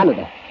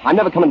 Canada. I'm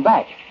never coming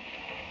back.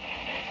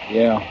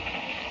 Yeah.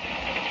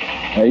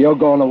 Hey, you're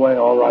going away,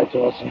 all right,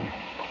 Dawson.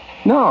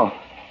 No.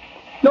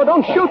 No,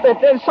 don't shoot.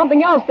 There's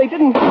something else. They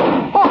didn't...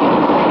 Oh!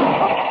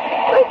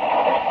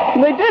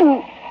 They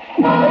didn't...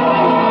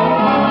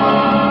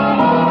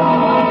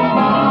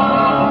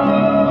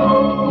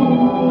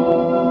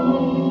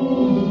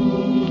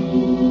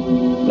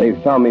 They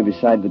found me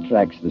beside the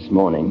tracks this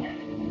morning.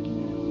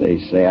 They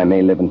say I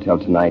may live until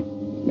tonight,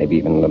 maybe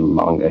even a little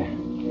longer.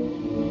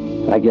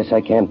 I guess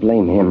I can't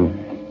blame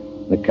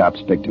him. The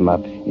cops picked him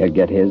up. He'll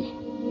get his.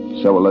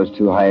 So will those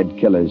two hired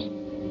killers.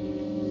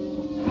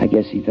 I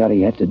guess he thought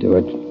he had to do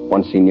it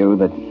once he knew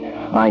that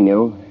I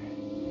knew.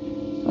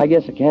 I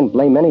guess I can't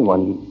blame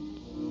anyone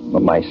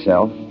but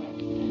myself.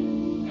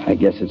 I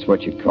guess it's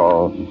what you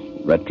call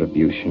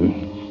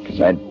retribution. Because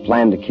I'd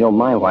planned to kill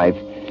my wife.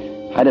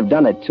 I'd have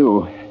done it,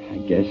 too, I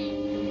guess.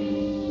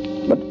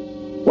 But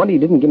what he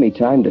didn't give me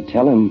time to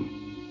tell him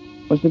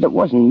was that it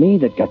wasn't me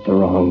that got the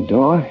wrong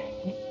door.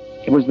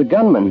 It was the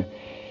gunman.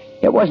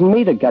 It wasn't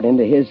me that got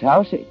into his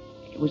house. It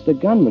was the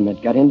gunman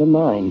that got into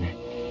mine.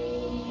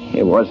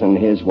 It wasn't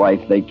his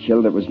wife they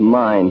killed. It was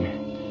mine.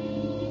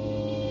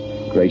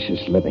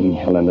 Gracious living,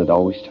 Helen had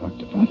always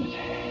talked about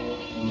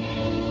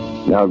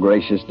it. Now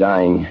Gracious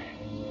dying.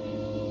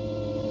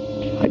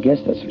 I guess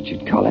that's what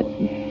you'd call it.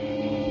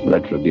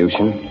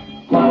 Retribution.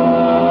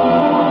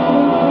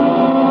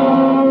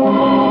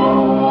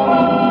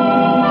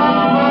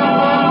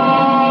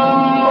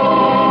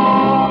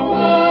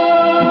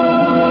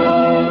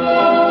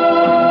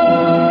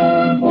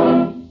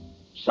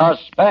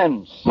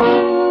 Suspense.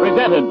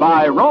 Presented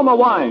by Roma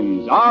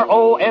Wines,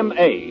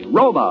 R-O-M-A.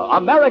 Roma,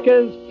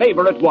 America's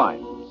favorite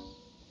wines.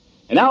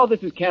 And now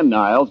this is Ken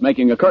Niles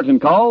making a curtain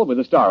call with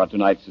the star of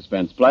tonight's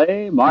suspense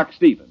play, Mark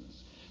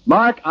Stevens.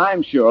 Mark,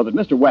 I'm sure that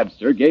Mr.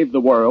 Webster gave the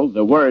world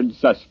the word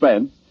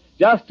suspense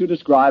just to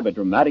describe a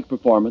dramatic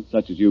performance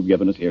such as you've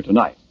given us here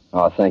tonight.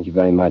 Oh, thank you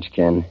very much,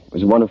 Ken. It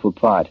was a wonderful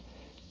part.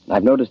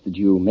 I've noticed that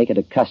you make it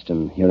a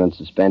custom here on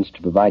Suspense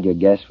to provide your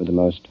guests with the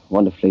most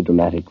wonderfully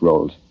dramatic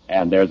roles.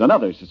 And there's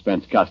another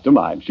suspense custom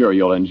I'm sure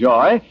you'll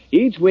enjoy.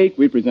 Each week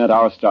we present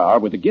our star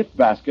with a gift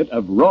basket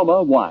of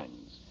Roma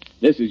wines.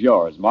 This is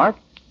yours, Mark,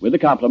 with the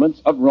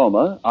compliments of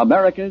Roma,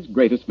 America's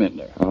greatest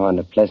vintner. Oh, and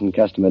a pleasant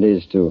custom it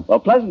is, too.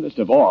 Well, pleasantest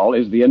of all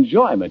is the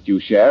enjoyment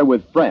you share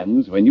with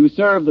friends when you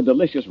serve the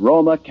delicious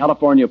Roma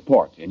California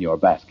port in your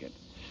basket.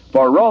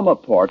 For Roma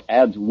port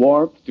adds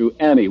warmth to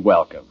any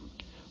welcome.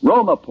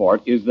 Roma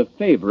port is the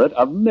favorite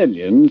of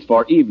millions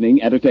for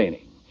evening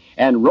entertaining.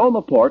 And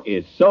Roma port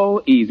is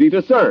so easy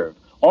to serve.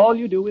 All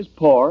you do is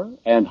pour,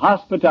 and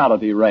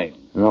hospitality reigns.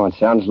 Oh, it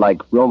sounds like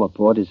Roma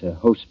port is a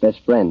host's best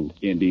friend.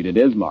 Indeed it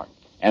is, Mark.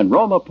 And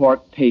Roma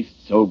port tastes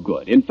so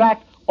good. In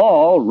fact,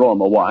 all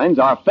Roma wines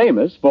are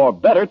famous for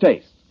better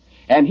taste.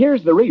 And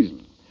here's the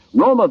reason.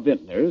 Roma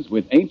vintners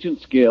with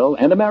ancient skill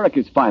and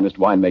America's finest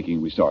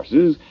winemaking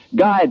resources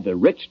guide the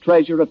rich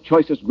treasure of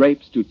choicest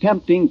grapes to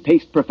tempting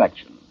taste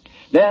perfection.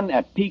 Then,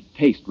 at peak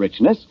taste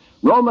richness,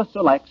 Roma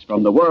selects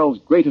from the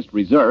world's greatest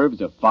reserves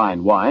of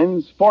fine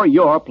wines for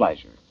your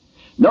pleasure.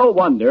 No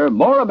wonder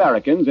more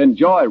Americans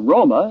enjoy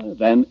Roma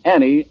than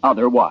any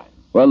other wine.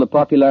 Well, the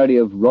popularity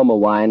of Roma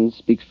wine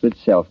speaks for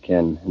itself,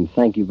 Ken. And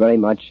thank you very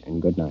much,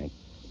 and good night.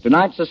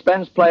 Tonight's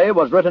suspense play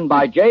was written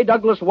by J.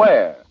 Douglas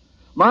Ware.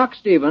 Mark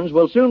Stevens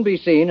will soon be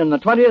seen in the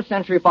 20th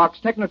Century Fox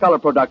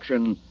Technicolor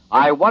production,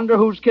 I Wonder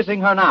Who's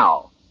Kissing Her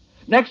Now.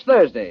 Next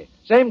Thursday,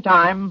 same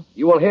time,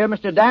 you will hear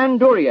Mr. Dan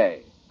Duryea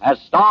as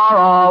star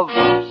of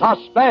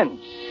Suspense.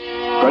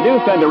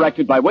 Produced and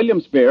directed by William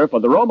Spear for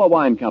the Roma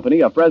Wine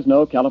Company of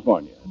Fresno,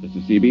 California. This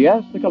is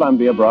CBS, the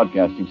Columbia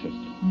Broadcasting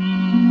System.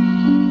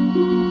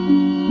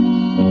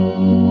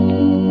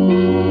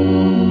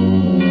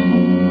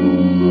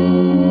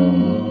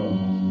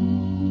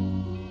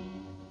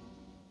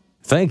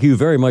 Thank you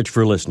very much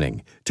for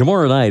listening.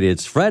 Tomorrow night,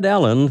 it's Fred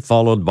Allen,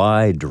 followed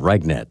by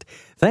Dragnet.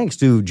 Thanks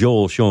to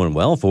Joel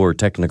Schoenwell for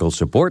technical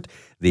support.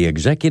 The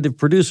executive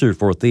producer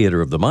for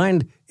Theater of the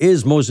Mind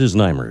is Moses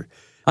Neimer.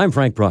 I'm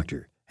Frank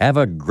Proctor. Have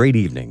a great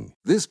evening.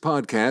 This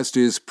podcast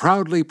is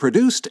proudly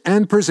produced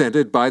and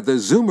presented by the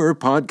Zoomer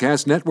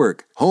Podcast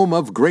Network, home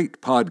of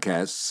great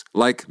podcasts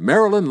like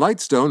Marilyn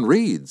Lightstone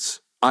Reads,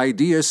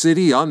 Idea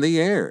City on the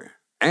Air,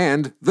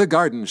 and The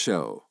Garden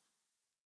Show.